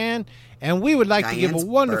Diane. And we would like to give a Diane's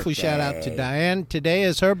wonderful shout out to birthday. Diane. Today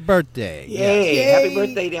is her birthday. Yay! Yay. Happy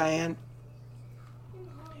birthday, Diane.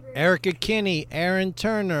 Erica Kinney, Aaron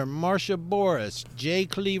Turner, Marsha Boris, Jay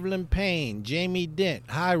Cleveland Payne, Jamie Dent,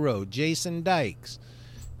 Hyro, Jason Dykes,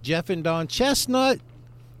 Jeff and Don Chestnut.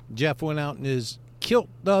 Jeff went out in his kilt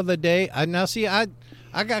the other day. I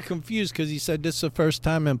got confused because he said this is the first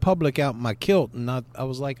time in public out in my kilt, and I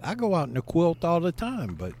was like, I go out in a quilt all the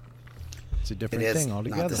time, but it's a different It is thing not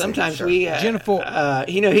altogether. the same. Sometimes Sure. we, Jennifer-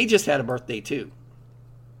 he just had a birthday too.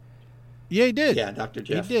 Yeah, he did. Yeah, Dr.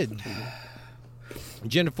 Jeff. He did.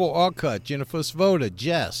 Jennifer Arcott, Jennifer Svoda,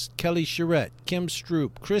 Jess, Kelly Charette, Kim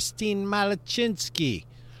Stroop, Christine Malachinsky,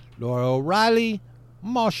 Laura O'Reilly,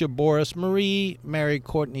 Marsha Boris Marie, Mary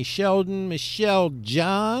Courtney Sheldon, Michelle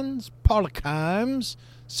Johns, Paula Kimes,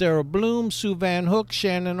 Sarah Bloom, Sue Van Hook,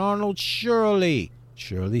 Shannon Arnold, Shirley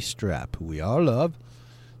Strapp, who we all love,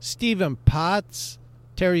 Stephen Potts,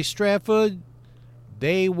 Terry Stratford,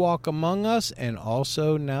 They Walk Among Us, and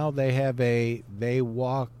also now they have a They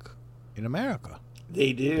Walk in America.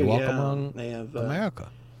 They do. They Walk yeah. Among They have America.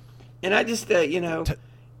 And I just,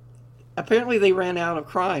 apparently they ran out of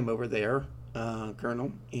crime over there,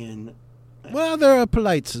 Colonel, in Well, they're a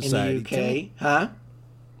polite in society. the UK, Timmy. huh?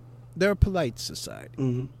 They're a polite society.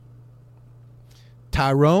 Mm-hmm.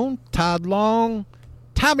 Tyrone, Todd Long,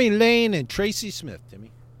 Tommy Lane, and Tracy Smith, Timmy.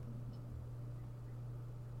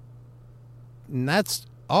 And that's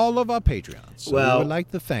all of our Patreons. So Well, we would like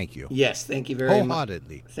to thank you. Yes, thank you very much.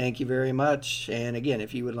 Wholeheartedly. Thank you very much. And again,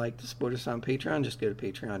 if you would like to support us on Patreon, just go to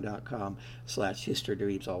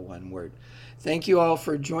patreon.com/historydweebs, all one word. Thank you all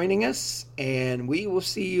for joining us, and we will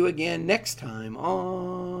see you again next time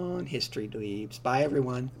on History Dweebs. Bye,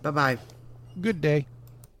 everyone. bye-bye. Good day.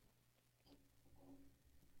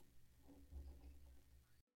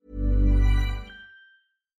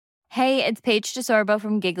 Hey, it's Paige DeSorbo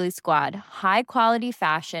from Giggly Squad. High quality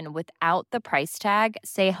fashion without the price tag.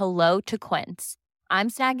 Say hello to Quince. I'm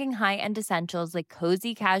snagging high-end essentials like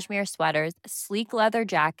cozy cashmere sweaters, sleek leather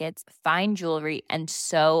jackets, fine jewelry, and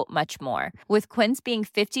so much more. With Quince being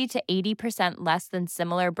 50 to 80% less than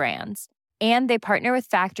similar brands. And they partner with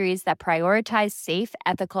factories that prioritize safe,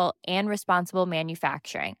 ethical, and responsible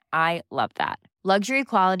manufacturing. I love that. Luxury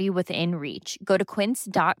quality within reach. Go to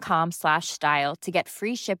quince.com/style to get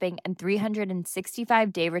free shipping and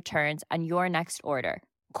 365-day returns on your next order.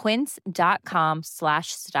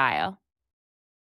 Quince.com/style.